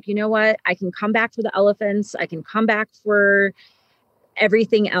where I was like, you know what, I can come back for the elephants. I can come back for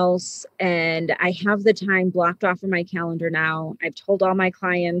everything else. And I have the time blocked off in my calendar now. I've told all my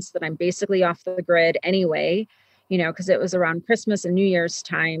clients that I'm basically off the grid anyway, because it was around Christmas and New Year's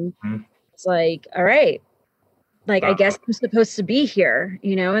time. Mm-hmm. It's like, all right, like, I guess I'm supposed to be here,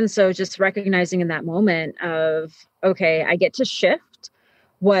 and so just recognizing in that moment of, okay, I get to shift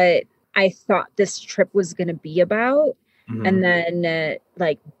what I thought this trip was going to be about, mm-hmm. and then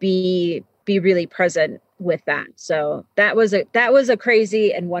be really present with that. So that was a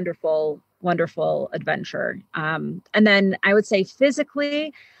crazy and wonderful adventure. And then I would say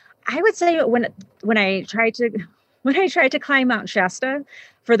physically, when I tried to climb Mount Shasta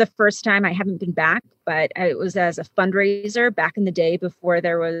for the first time, I haven't been back, but it was as a fundraiser back in the day before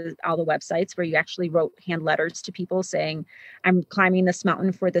there was all the websites where you actually wrote hand letters to people saying, I'm climbing this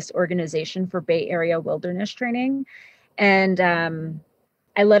mountain for this organization for Bay Area wilderness training. And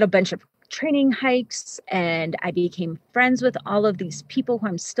I led a bunch of training hikes and I became friends with all of these people who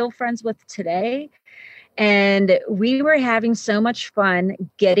I'm still friends with today. And we were having so much fun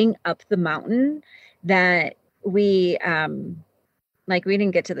getting up the mountain that we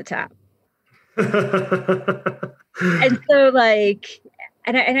didn't get to the top. And so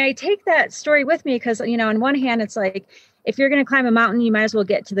and I take that story with me because, on one hand, it's like, if you're going to climb a mountain, you might as well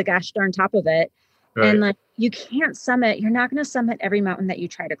get to the gosh darn top of it. Right. And you can't you're not going to summit every mountain that you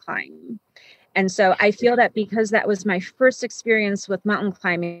try to climb. And so I feel that because that was my first experience with mountain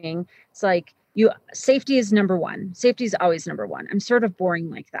climbing, it's like safety is number one. Safety is always number one. I'm sort of boring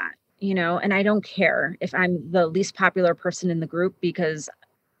like that, and I don't care if I'm the least popular person in the group because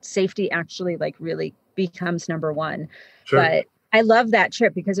safety actually really becomes number one. Sure. But I love that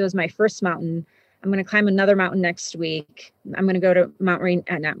trip because it was my first mountain. I'm going to climb another mountain next week. I'm going to go to Mount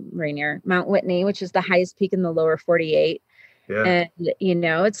Whitney, which is the highest peak in the lower 48. Yeah. And,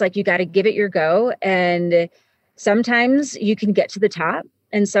 it's like, you got to give it your go. And sometimes you can get to the top.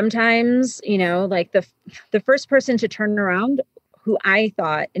 And sometimes, the first person to turn around, who I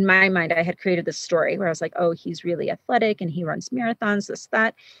thought in my mind, I had created this story where I was like, oh, he's really athletic and he runs marathons, this,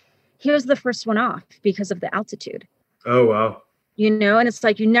 that. He was the first one off because of the altitude. Oh, wow. And it's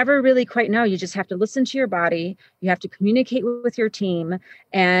like, you never really quite know. You just have to listen to your body. You have to communicate with your team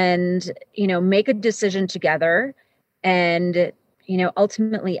and, make a decision together and,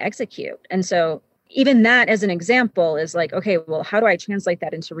 ultimately execute. And so, even that as an example is like, okay, well, how do I translate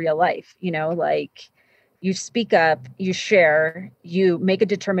that into real life? Like you speak up, you share, you make a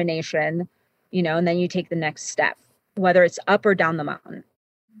determination, and then you take the next step, whether it's up or down the mountain.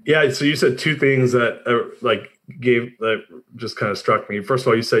 Yeah. So you said two things that that just kind of struck me. First of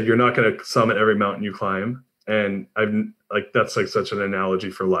all, you said you're not going to summit every mountain you climb. And that's like such an analogy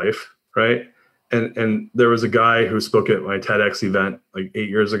for life. Right. And there was a guy who spoke at my TEDx event like 8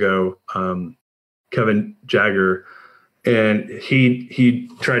 years ago, Kevin Jagger, and he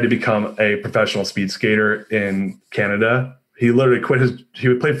tried to become a professional speed skater in Canada. He literally he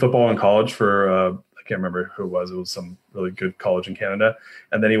would play football in college for, I can't remember who it was. It was some really good college in Canada.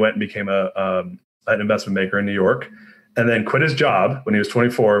 And then he went and became an investment banker in New York, and then quit his job when he was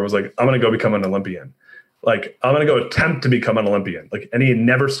 24 and was like, I'm going to go become an Olympian. Like, I'm going to go attempt to become an Olympian. Like, and he had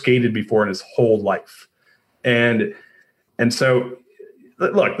never skated before in his whole life. And so,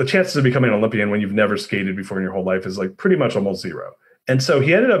 look, the chances of becoming an Olympian when you've never skated before in your whole life is like pretty much almost zero. And so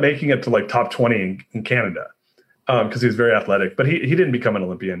he ended up making it to like top 20 in Canada because he was very athletic, but he didn't become an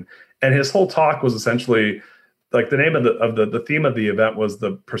Olympian. And his whole talk was essentially like the name of the theme of the event was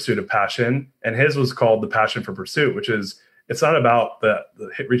the pursuit of passion. And his was called the passion for pursuit, which is, it's not about the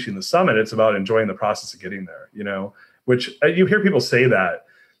reaching the summit. It's about enjoying the process of getting there, which you hear people say that,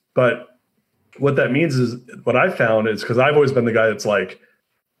 but what that means is what I found is, because I've always been the guy that's like,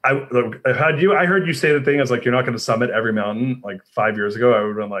 I heard you say the thing is like, you're not going to summit every mountain. Like 5 years ago, I would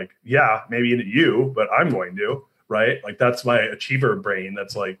have been like, yeah, maybe you, but I'm going to, right? Like that's my achiever brain.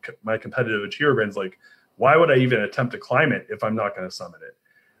 That's like my competitive achiever brain's like, why would I even attempt to climb it if I'm not going to summit it,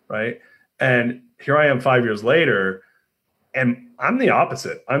 right? And here I am 5 years later, and I'm the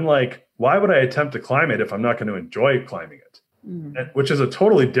opposite. I'm like, why would I attempt to climb it if I'm not going to enjoy climbing it? Which is a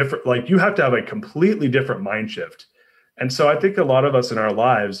totally different, like you have to have a completely different mind shift. And so I think a lot of us in our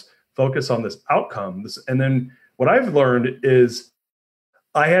lives focus on this outcome. And then what I've learned is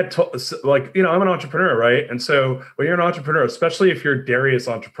I'm an entrepreneur, right? And so when you're an entrepreneur, especially if you're a Darius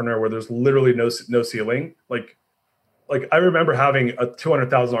entrepreneur where there's literally no ceiling, like I remember having a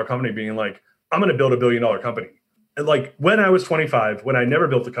 $200,000 company being like, I'm going to build $1 billion company. And like when I was 25, when I never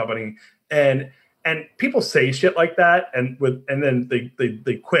built a company, and people say shit like that, and then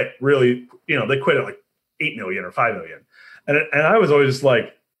they quit really, they quit at like 8 million or 5 million. And I was always just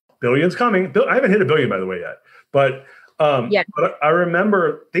like, billion's coming. I haven't hit $1 billion by the way yet, but but I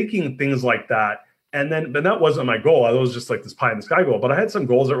remember thinking things like that. But that wasn't my goal. I was just like this pie in the sky goal, but I had some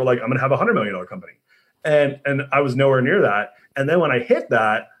goals that were like, I'm going to have $100 million company. And I was nowhere near that. And then when I hit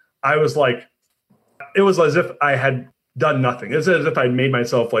that, I was like, it was as if I had done nothing. It's as if I'd made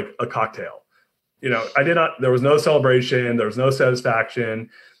myself like a cocktail. There was no celebration. There was no satisfaction.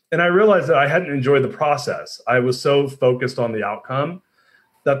 And I realized that I hadn't enjoyed the process. I was so focused on the outcome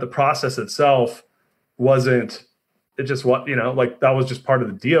that the process itself wasn't, it just what, like that was just part of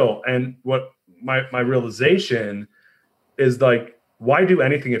the deal. And what my realization is like, why do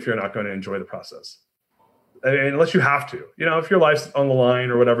anything if you're not going to enjoy the process? I mean, unless you have to, if your life's on the line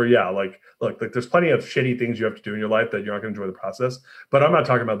or whatever, yeah, like there's plenty of shitty things you have to do in your life that you're not going to enjoy the process. But I'm not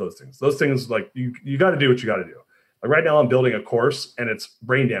talking about those things. Those things, like you got to do what you got to do. Like right now I'm building a course and it's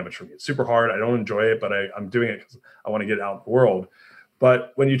brain damage for me. It's super hard. I don't enjoy it, but I'm doing it because I want to get it out in the world.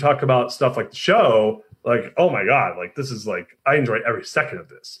 But when you talk about stuff like the show, like, oh my God, like this is like, I enjoy every second of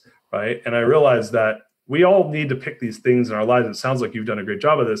this, right? And I realized that we all need to pick these things in our lives. It sounds like you've done a great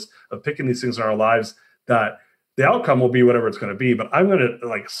job of this, of picking these things in our lives that the outcome will be whatever it's going to be, but I'm going to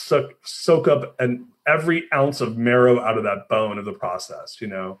like soak up every ounce of marrow out of that bone of the process,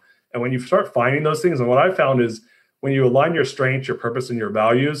 And when you start finding those things, and what I found is when you align your strengths, your purpose, and your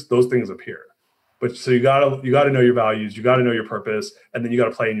values, those things appear. But so you gotta know your values, you gotta know your purpose, and then you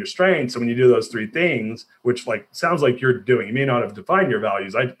gotta play in your strengths. So when you do those three things, which like sounds like you're doing, you may not have defined your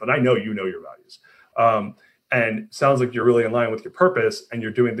values, but I know you know your values, and sounds like you're really in line with your purpose, and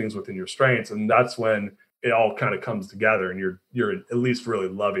you're doing things within your strengths, and that's when it all kind of comes together, and you're at least really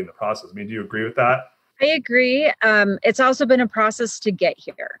loving the process. I mean, do you agree with that? I agree. It's also been a process to get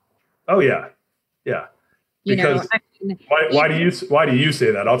here. Oh yeah, yeah. Because why do you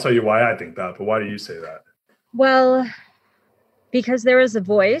say that? I'll tell you why I think that, but why do you say that? Well, because there is a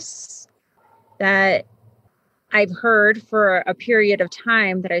voice that I've heard for a period of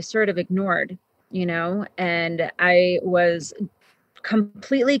time that I sort of ignored, and I was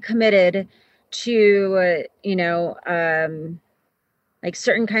completely committed to, like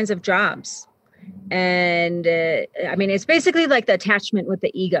certain kinds of jobs. And I mean, it's basically like the attachment with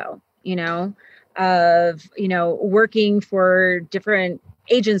the ego, of, working for different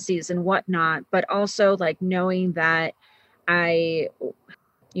agencies and whatnot, but also like knowing that I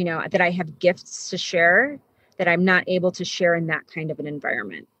that I have gifts to share that I'm not able to share in that kind of an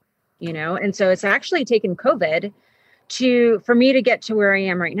environment, And so it's actually taken COVID for me to get to where I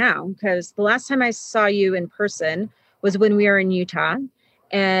am right now, because the last time I saw you in person was when we were in Utah.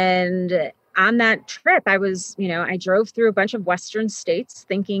 And on that trip, I was, I drove through a bunch of Western states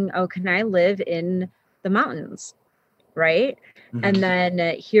thinking, oh, can I live in the mountains? Right. Mm-hmm. And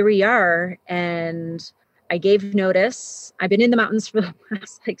then here we are. And I gave notice. I've been in the mountains for the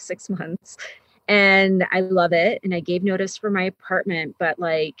last 6 months and I love it. And I gave notice for my apartment, but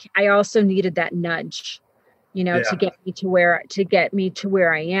I also needed that nudge, to get me to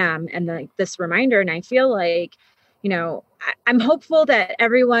where I am. And this reminder. And I feel like, I'm hopeful that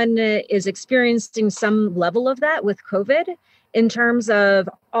everyone is experiencing some level of that with COVID in terms of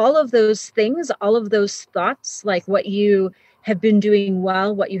all of those things, all of those thoughts, like what you have been doing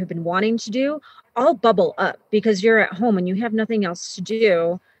well, what you have been wanting to do, all bubble up because you're at home and you have nothing else to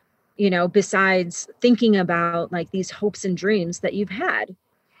do, besides thinking about these hopes and dreams that you've had.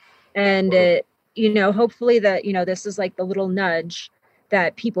 And, hopefully that, this is the little nudge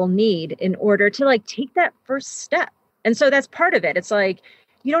that people need in order to take that first step. And so that's part of it. It's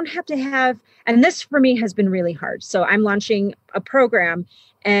you don't have to have, and this for me has been really hard. So I'm launching a program,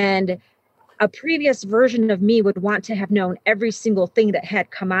 and a previous version of me would want to have known every single thing that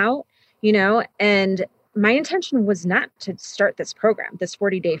had come out, and my intention was not to start this program, this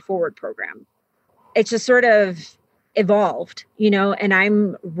 40-day forward program. It just sort of evolved, and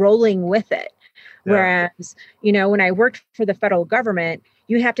I'm rolling with it. Yeah. Whereas, when I worked for the federal government,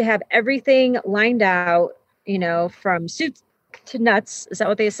 you have to have everything lined out, from soup to nuts. Is that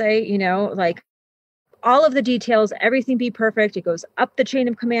what they say? All of the details, everything be perfect. It goes up the chain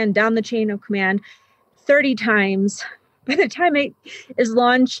of command, down the chain of command 30 times. By the time it is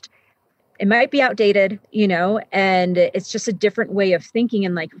launched, it might be outdated, and it's just a different way of thinking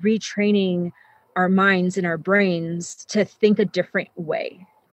and retraining our minds and our brains to think a different way.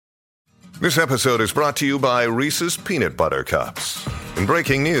 This episode is brought to you by Reese's Peanut Butter Cups. In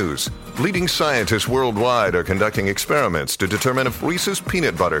breaking news, leading scientists worldwide are conducting experiments to determine if Reese's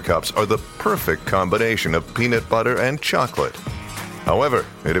Peanut Butter Cups are the perfect combination of peanut butter and chocolate. However,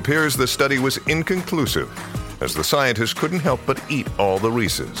 it appears the study was inconclusive, as the scientists couldn't help but eat all the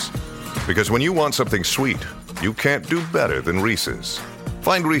Reese's. Because when you want something sweet, you can't do better than Reese's.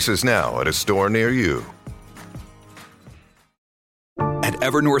 Find Reese's now at a store near you. At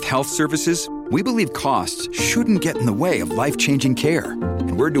Evernorth Health Services, we believe costs shouldn't get in the way of life-changing care,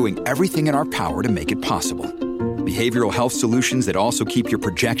 and we're doing everything in our power to make it possible. Behavioral health solutions that also keep your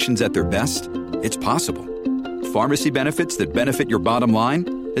projections at their best? It's possible. Pharmacy benefits that benefit your bottom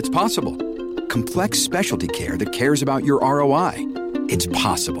line? It's possible. Complex specialty care that cares about your ROI? It's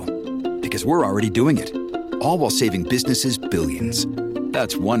possible. Because we're already doing it. All while saving businesses billions.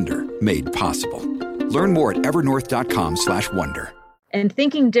 That's Wonder made possible. Learn more at evernorth.com/wonder. And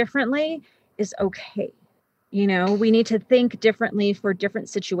thinking differently is okay. We need to think differently for different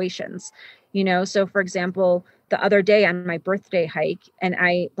situations. So for example, the other day on my birthday hike, and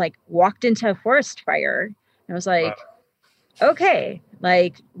I walked into a forest fire, and I was like, okay,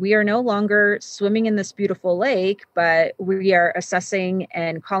 we are no longer swimming in this beautiful lake, but we are assessing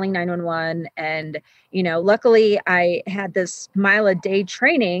and calling 911. And, luckily I had this mile a day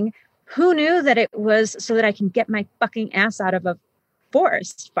training. Who knew that it was so that I can get my fucking ass out of a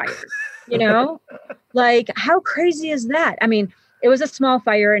forest fire, how crazy is that? I mean, it was a small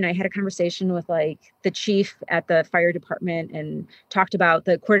fire, and I had a conversation with the chief at the fire department and talked about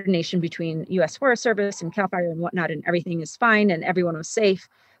the coordination between U.S. Forest Service and CAL FIRE and whatnot, and everything is fine and everyone was safe.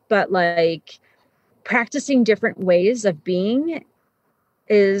 But practicing different ways of being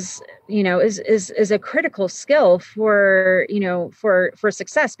is a critical skill for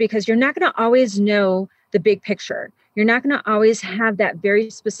success, because you're not going to always know the big picture. You're not going to always have that very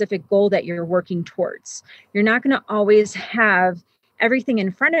specific goal that you're working towards. You're not going to always have everything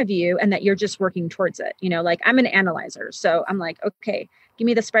in front of you and that you're just working towards it. I'm an analyzer. So I'm okay, give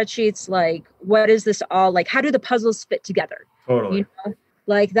me the spreadsheets. What is this all how do the puzzles fit together? Totally.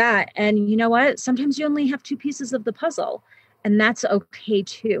 That. And you know what? Sometimes you only have two pieces of the puzzle, and that's okay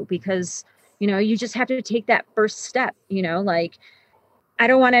too, because, you just have to take that first step, I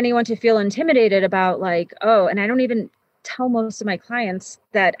don't want anyone to feel intimidated about and I don't even tell most of my clients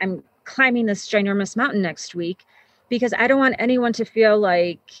that I'm climbing this ginormous mountain next week, because I don't want anyone to feel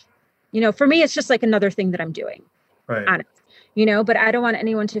for me, it's just another thing that I'm doing. Right. On it, but I don't want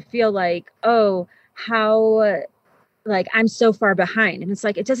anyone to feel how I'm so far behind. And it's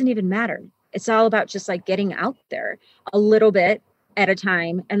it doesn't even matter. It's all about just getting out there a little bit, at a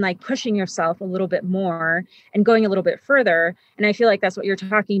time and like pushing yourself a little bit more and going a little bit further. And I feel like that's what you're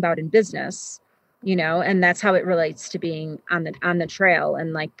talking about in business, you know, and that's how it relates to being on the trail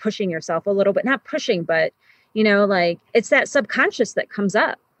and like pushing yourself a little bit, not pushing, but you know, like it's that subconscious that comes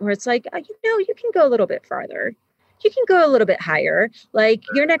up where it's like, oh, you know, you can go a little bit farther. You can go a little bit higher. Like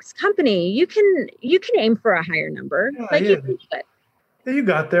your next company, you can aim for a higher number. Yeah, like yeah. you can do it. Yeah, you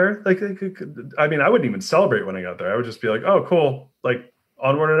got there. Like, I mean, I wouldn't even celebrate when I got there. I would just be like, oh, cool. Like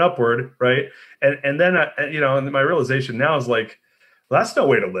onward and upward. Right. And then, you know, and my realization now is like, well, that's no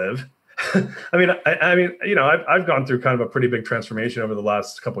way to live. I mean, you know, I've gone through kind of a pretty big transformation over the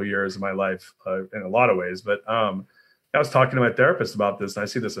last couple of years of my life in a lot of ways. But I was talking to my therapist about this, and I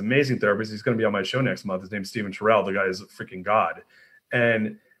see this amazing therapist. He's going to be on my show next month. His name's Stephen Terrell. The guy is a freaking god.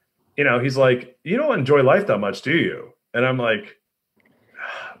 And, you know, he's like, you don't enjoy life that much, do you? And I'm like,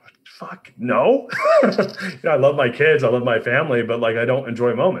 fuck no. You know, I love my kids, I love my family, but like I don't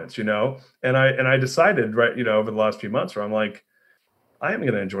enjoy moments, you know. And I decided, right, you know, over the last few months where I'm like, I am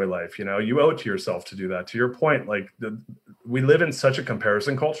going to enjoy life. You know, you owe it to yourself to do that. To your point, like we live in such a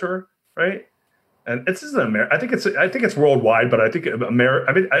comparison culture, right? And this is I think it's worldwide, but I think America.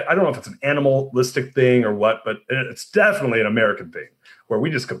 I mean, I don't know if it's an animalistic thing or what, but it's definitely an American thing where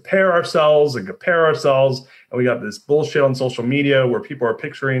we just compare ourselves, and we got this bullshit on social media where people are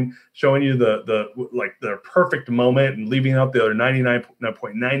showing you the perfect moment and leaving out the other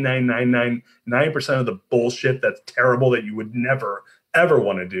 99.99999% of the bullshit that's terrible that you would never ever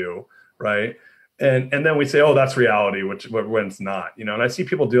want to do, right? And then we say, oh, that's reality, when it's not, you know. And I see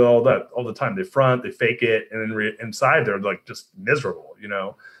people do all that all the time. They front, they fake it, and then inside they're like just miserable, you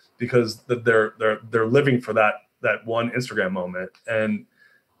know, because they're living for that one Instagram moment. And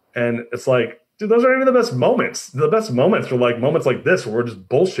it's like, dude, those aren't even the best moments. The best moments are like moments like this where we're just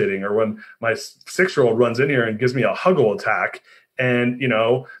bullshitting, or when my 6-year-old runs in here and gives me a huggle attack, and you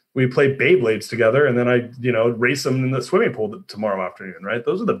know, we play Beyblades together, and then I, you know, race them in the swimming pool tomorrow afternoon, right?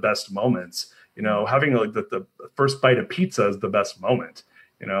 Those are the best moments. You know, having like the first bite of pizza is the best moment.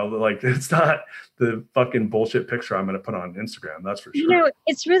 You know, like it's not the fucking bullshit picture I'm going to put on Instagram. That's for sure. You know,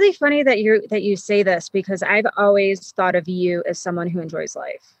 it's really funny that you say this, because I've always thought of you as someone who enjoys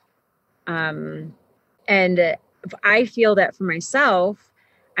life. And I feel that for myself.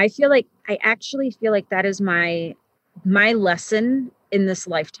 I actually feel like that is my lesson in this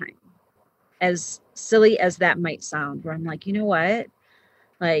lifetime, as silly as that might sound, where I'm like, you know what?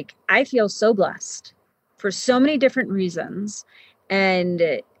 Like, I feel so blessed for so many different reasons. And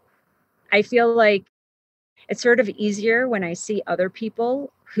I feel like it's sort of easier when I see other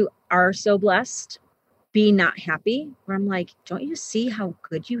people who are so blessed be not happy, where I'm like, don't you see how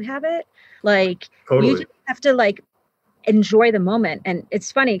good you have it? Like, totally. You just have to like enjoy the moment. And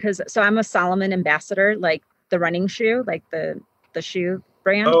it's funny because I'm a Solomon ambassador, like the running shoe, like the shoe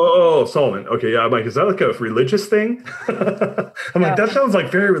brand. Oh, Solomon. Okay, yeah. I'm like, is that like a religious thing? I'm like, that sounds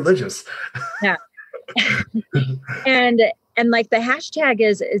like very religious. Yeah. and like the hashtag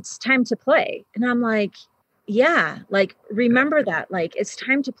is it's time to play. And I'm like, yeah, like remember that, like it's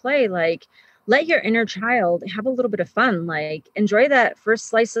time to play. Like let your inner child have a little bit of fun, like enjoy that first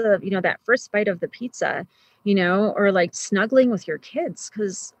slice of, you know, that first bite of the pizza, you know, or like snuggling with your kids.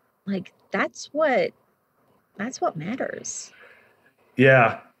 Cause like, that's what matters.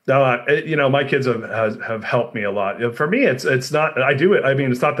 Yeah. No, you know, my kids have helped me a lot. For me, it's not, I do it. I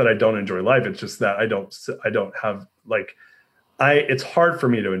mean, it's not that I don't enjoy life. It's just that I don't have like, it's hard for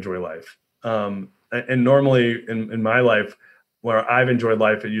me to enjoy life. And normally in my life where I've enjoyed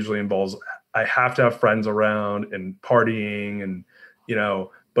life, it usually involves, I have to have friends around and partying and, you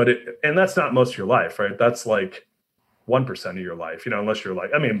know, and that's not most of your life, right? That's like 1% of your life, you know, unless you're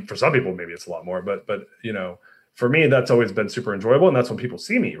like, I mean, for some people, maybe it's a lot more, but, you know, for me, that's always been super enjoyable. And that's when people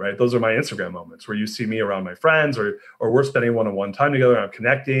see me, right? Those are my Instagram moments where you see me around my friends or we're spending one-on-one time together. I'm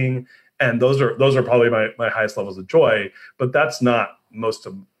connecting. And those are probably my highest levels of joy, but that's not most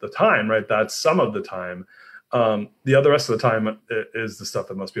of the time, right? That's some of the time. The other rest of the time is the stuff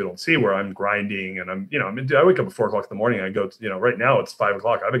that most people don't see, where I'm grinding and I wake up at 4 o'clock in the morning. I go to, you know, right now it's 5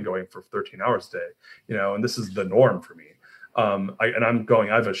 o'clock. I've been going for 13 hours a day, you know, and this is the norm for me. I'm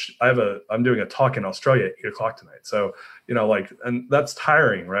doing a talk in Australia at 8 o'clock tonight. So, you know, like, and that's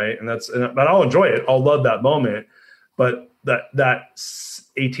tiring. Right. But I'll enjoy it. I'll love that moment, but that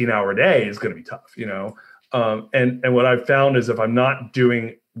 18-hour day is going to be tough, you know? And what I've found is if I'm not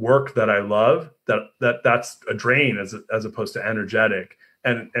doing work that I love, that's a drain as opposed to energetic.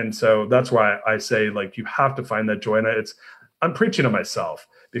 And so that's why I say, like, you have to find that joy. And I'm preaching to myself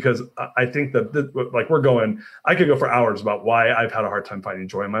because I think that like I could go for hours about why I've had a hard time finding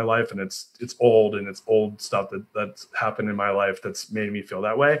joy in my life. And it's old stuff that's happened in my life that's made me feel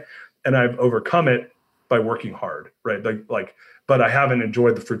that way. And I've overcome it by working hard. Right. But I haven't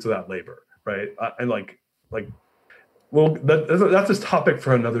enjoyed the fruits of that labor. Right. Well, that's a topic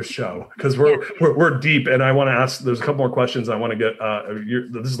for another show because we're deep, and I want to ask. There's a couple more questions I want to get.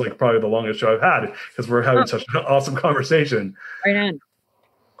 This is like probably the longest show I've had because we're having such an awesome conversation. Right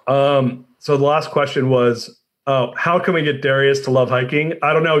on. So the last question was, how can we get Darius to love hiking?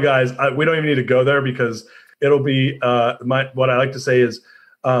 I don't know, guys. We don't even need to go there because it'll be what I like to say is,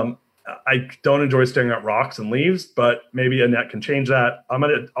 I don't enjoy staring at rocks and leaves, but maybe Annette can change that.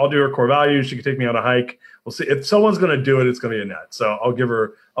 I'll do her core values. She can take me on a hike. We'll see. If someone's going to do it, it's going to be Annette. So I'll give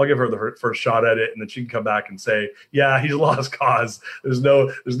her the first shot at it, and then she can come back and say, yeah, he's a lost cause. There's no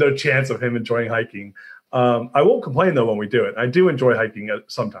chance of him enjoying hiking. I won't complain though when we do it. I do enjoy hiking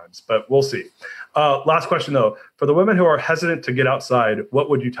sometimes, but we'll see. Last question though, for the women who are hesitant to get outside, what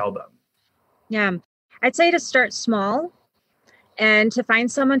would you tell them? Yeah, I'd say to start small and to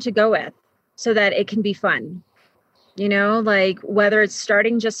find someone to go with so that it can be fun. Like whether it's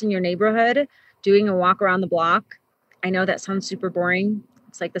starting just in your neighborhood, doing a walk around the block. I know that sounds super boring.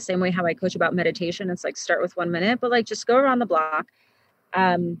 It's like the same way how I coach about meditation. It's like start with 1 minute, but like just go around the block.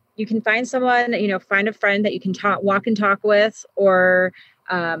 You can find someone, find a friend that you can walk and talk with, or,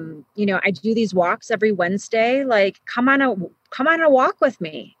 I do these walks every Wednesday, like come on a walk with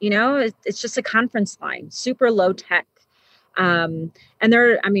me. It's just a conference line, super low tech. And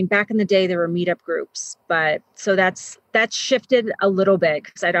back in the day there were meetup groups, but so that's shifted a little bit.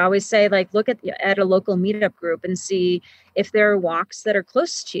 Cause I'd always say like, look at a local meetup group and see if there are walks that are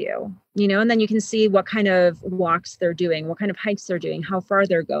close to you, and then you can see what kind of walks they're doing, what kind of hikes they're doing, how far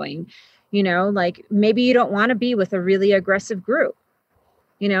they're going, like maybe you don't want to be with a really aggressive group,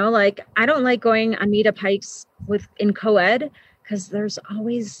 like I don't like going on meetup hikes in co-ed cause there's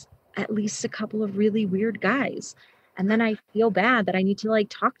always at least a couple of really weird guys. And then I feel bad that I need to like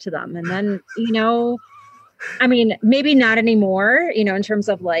talk to them. And then, maybe not anymore, in terms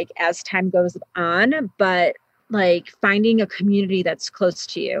of like as time goes on, but like finding a community that's close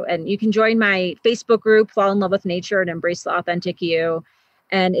to you. And you can join my Facebook group, Fall in Love with Nature and Embrace the Authentic You.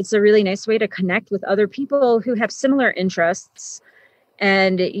 And it's a really nice way to connect with other people who have similar interests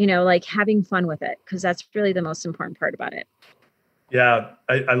and, like having fun with it, because that's really the most important part about it. Yeah,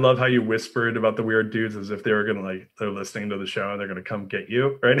 I love how you whispered about the weird dudes as if they were gonna they're listening to the show and they're gonna come get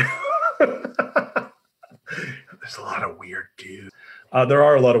you right now. There's a lot of weird dudes. There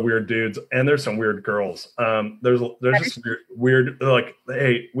are a lot of weird dudes, and there's some weird girls. There's just weird like,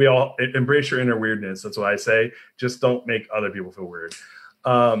 hey, we all embrace your inner weirdness. That's what I say. Just don't make other people feel weird.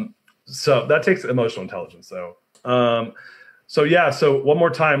 So that takes emotional intelligence, though. So one more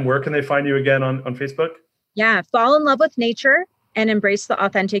time, where can they find you again on Facebook? Yeah, Fall in Love with Nature and Embrace the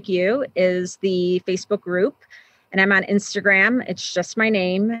Authentic You is the Facebook group. And I'm on Instagram. It's just my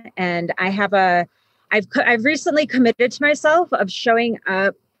name. And I've recently committed to myself of showing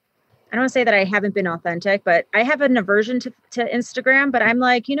up. I don't want to say that I haven't been authentic, but I have an aversion to Instagram. But I'm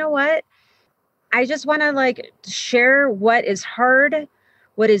like, you know what? I just want to like share what is hard,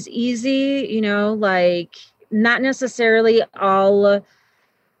 what is easy, like not necessarily all,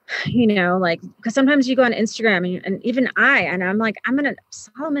 because sometimes you go on Instagram and even I'm like, I'm a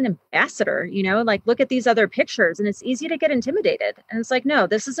Solomon ambassador, like look at these other pictures, and it's easy to get intimidated. And it's like, no,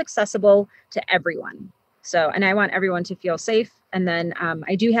 this is accessible to everyone. So, and I want everyone to feel safe. And then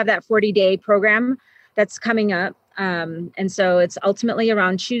I do have that 40-day program that's coming up. And so it's ultimately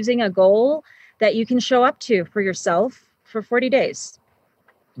around choosing a goal that you can show up to for yourself for 40 days.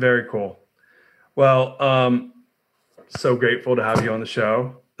 Very cool. Well, so grateful to have you on the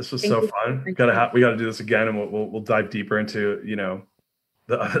show. This was so fun. We got to do this again, and we'll dive deeper into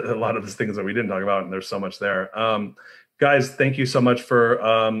a lot of the things that we didn't talk about, and there's so much there. Guys, thank you so much for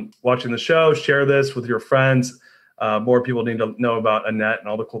watching the show. Share this with your friends. More people need to know about Annette and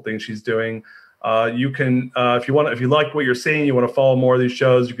all the cool things she's doing. You can, if you like what you're seeing, you want to follow more of these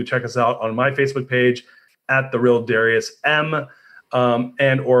shows, you can check us out on my Facebook page at The Real Darius M,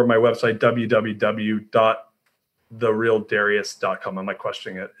 and or my website www.therealdarius.com. I'm like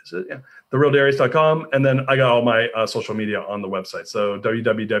questioning it. Is it? Yeah. Therealdarius.com. And then I got all my social media on the website. So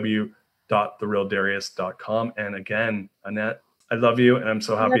www.therealdarius.com. And again, Annette, I love you, and I'm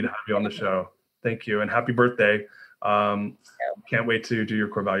so happy to have you on the show. Thank you, and happy birthday. Can't wait to do your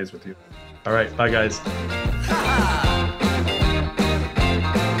core values with you. All right. Bye, guys.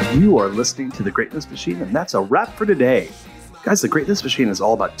 You are listening to The Greatness Machine, and that's a wrap for today. Guys, The Greatness Machine is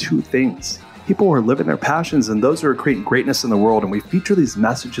all about two things: people who are living their passions and those who are creating greatness in the world, and we feature these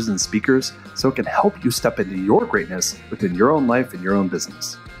messages and speakers so it can help you step into your greatness within your own life and your own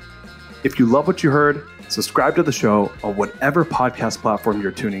business. If you love what you heard, subscribe to the show on whatever podcast platform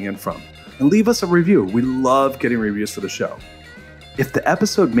you're tuning in from, and leave us a review. We love getting reviews for the show. If the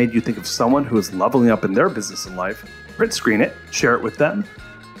episode made you think of someone who is leveling up in their business and life, print screen it, share it with them.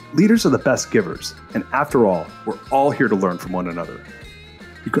 Leaders are the best givers, and after all, we're all here to learn from one another.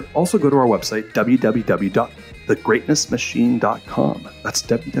 You can also go to our website, www.thegreatnessmachine.com. That's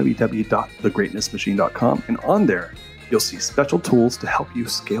www.thegreatnessmachine.com, and on there, you'll see special tools to help you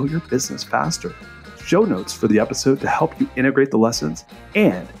scale your business faster, show notes for the episode to help you integrate the lessons,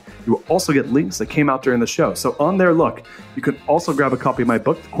 and you will also get links that came out during the show. So on there, look, you can also grab a copy of my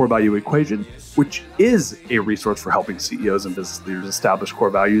book, The Core Value Equation, which is a resource for helping CEOs and business leaders establish core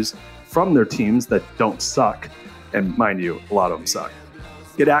values from their teams that don't suck. And mind you, a lot of them suck.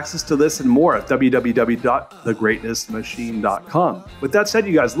 Get access to this and more at www.thegreatnessmachine.com. With that said,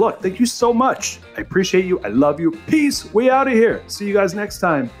 you guys, look, thank you so much. I appreciate you. I love you. Peace. We out of here. See you guys next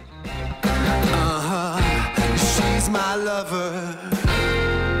time. She's my lover.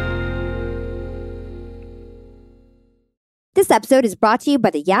 This episode is brought to you by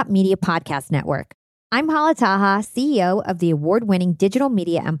the Yap Media Podcast Network. I'm Hala Taha, CEO of the award-winning digital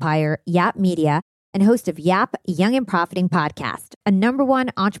media empire, Yap Media, and host of Yap Young and Profiting Podcast, a #1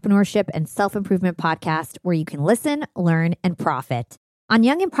 entrepreneurship and self-improvement podcast where you can listen, learn, and profit. On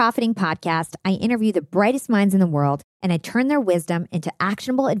Young and Profiting Podcast, I interview the brightest minds in the world, and I turn their wisdom into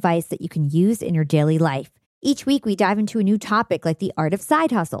actionable advice that you can use in your daily life. Each week, we dive into a new topic like the art of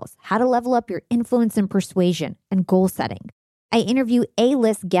side hustles, how to level up your influence and persuasion, and goal setting. I interview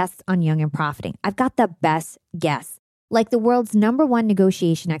A-list guests on Young and Profiting. I've got the best guests, like the world's #1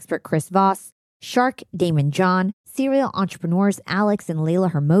 negotiation expert, Chris Voss, Shark Damon John, serial entrepreneurs Alex and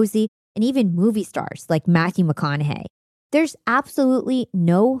Layla Hermosi, and even movie stars like Matthew McConaughey. There's absolutely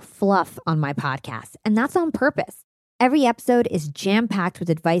no fluff on my podcast, and that's on purpose. Every episode is jam-packed with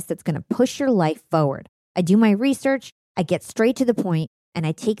advice that's going to push your life forward. I do my research, I get straight to the point, and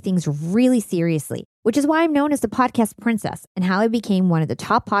I take things really seriously, which is why I'm known as the podcast princess and how I became one of the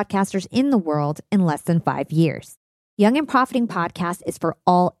top podcasters in the world in less than 5 years. Young and Profiting Podcast is for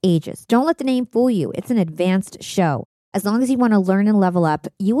all ages. Don't let the name fool you. It's an advanced show. As long as you want to learn and level up,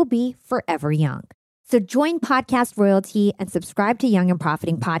 you will be forever young. So join podcast royalty and subscribe to Young and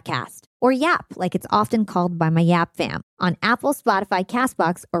Profiting Podcast, or YAP, like it's often called by my YAP fam, on Apple, Spotify,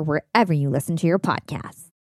 CastBox, or wherever you listen to your podcasts.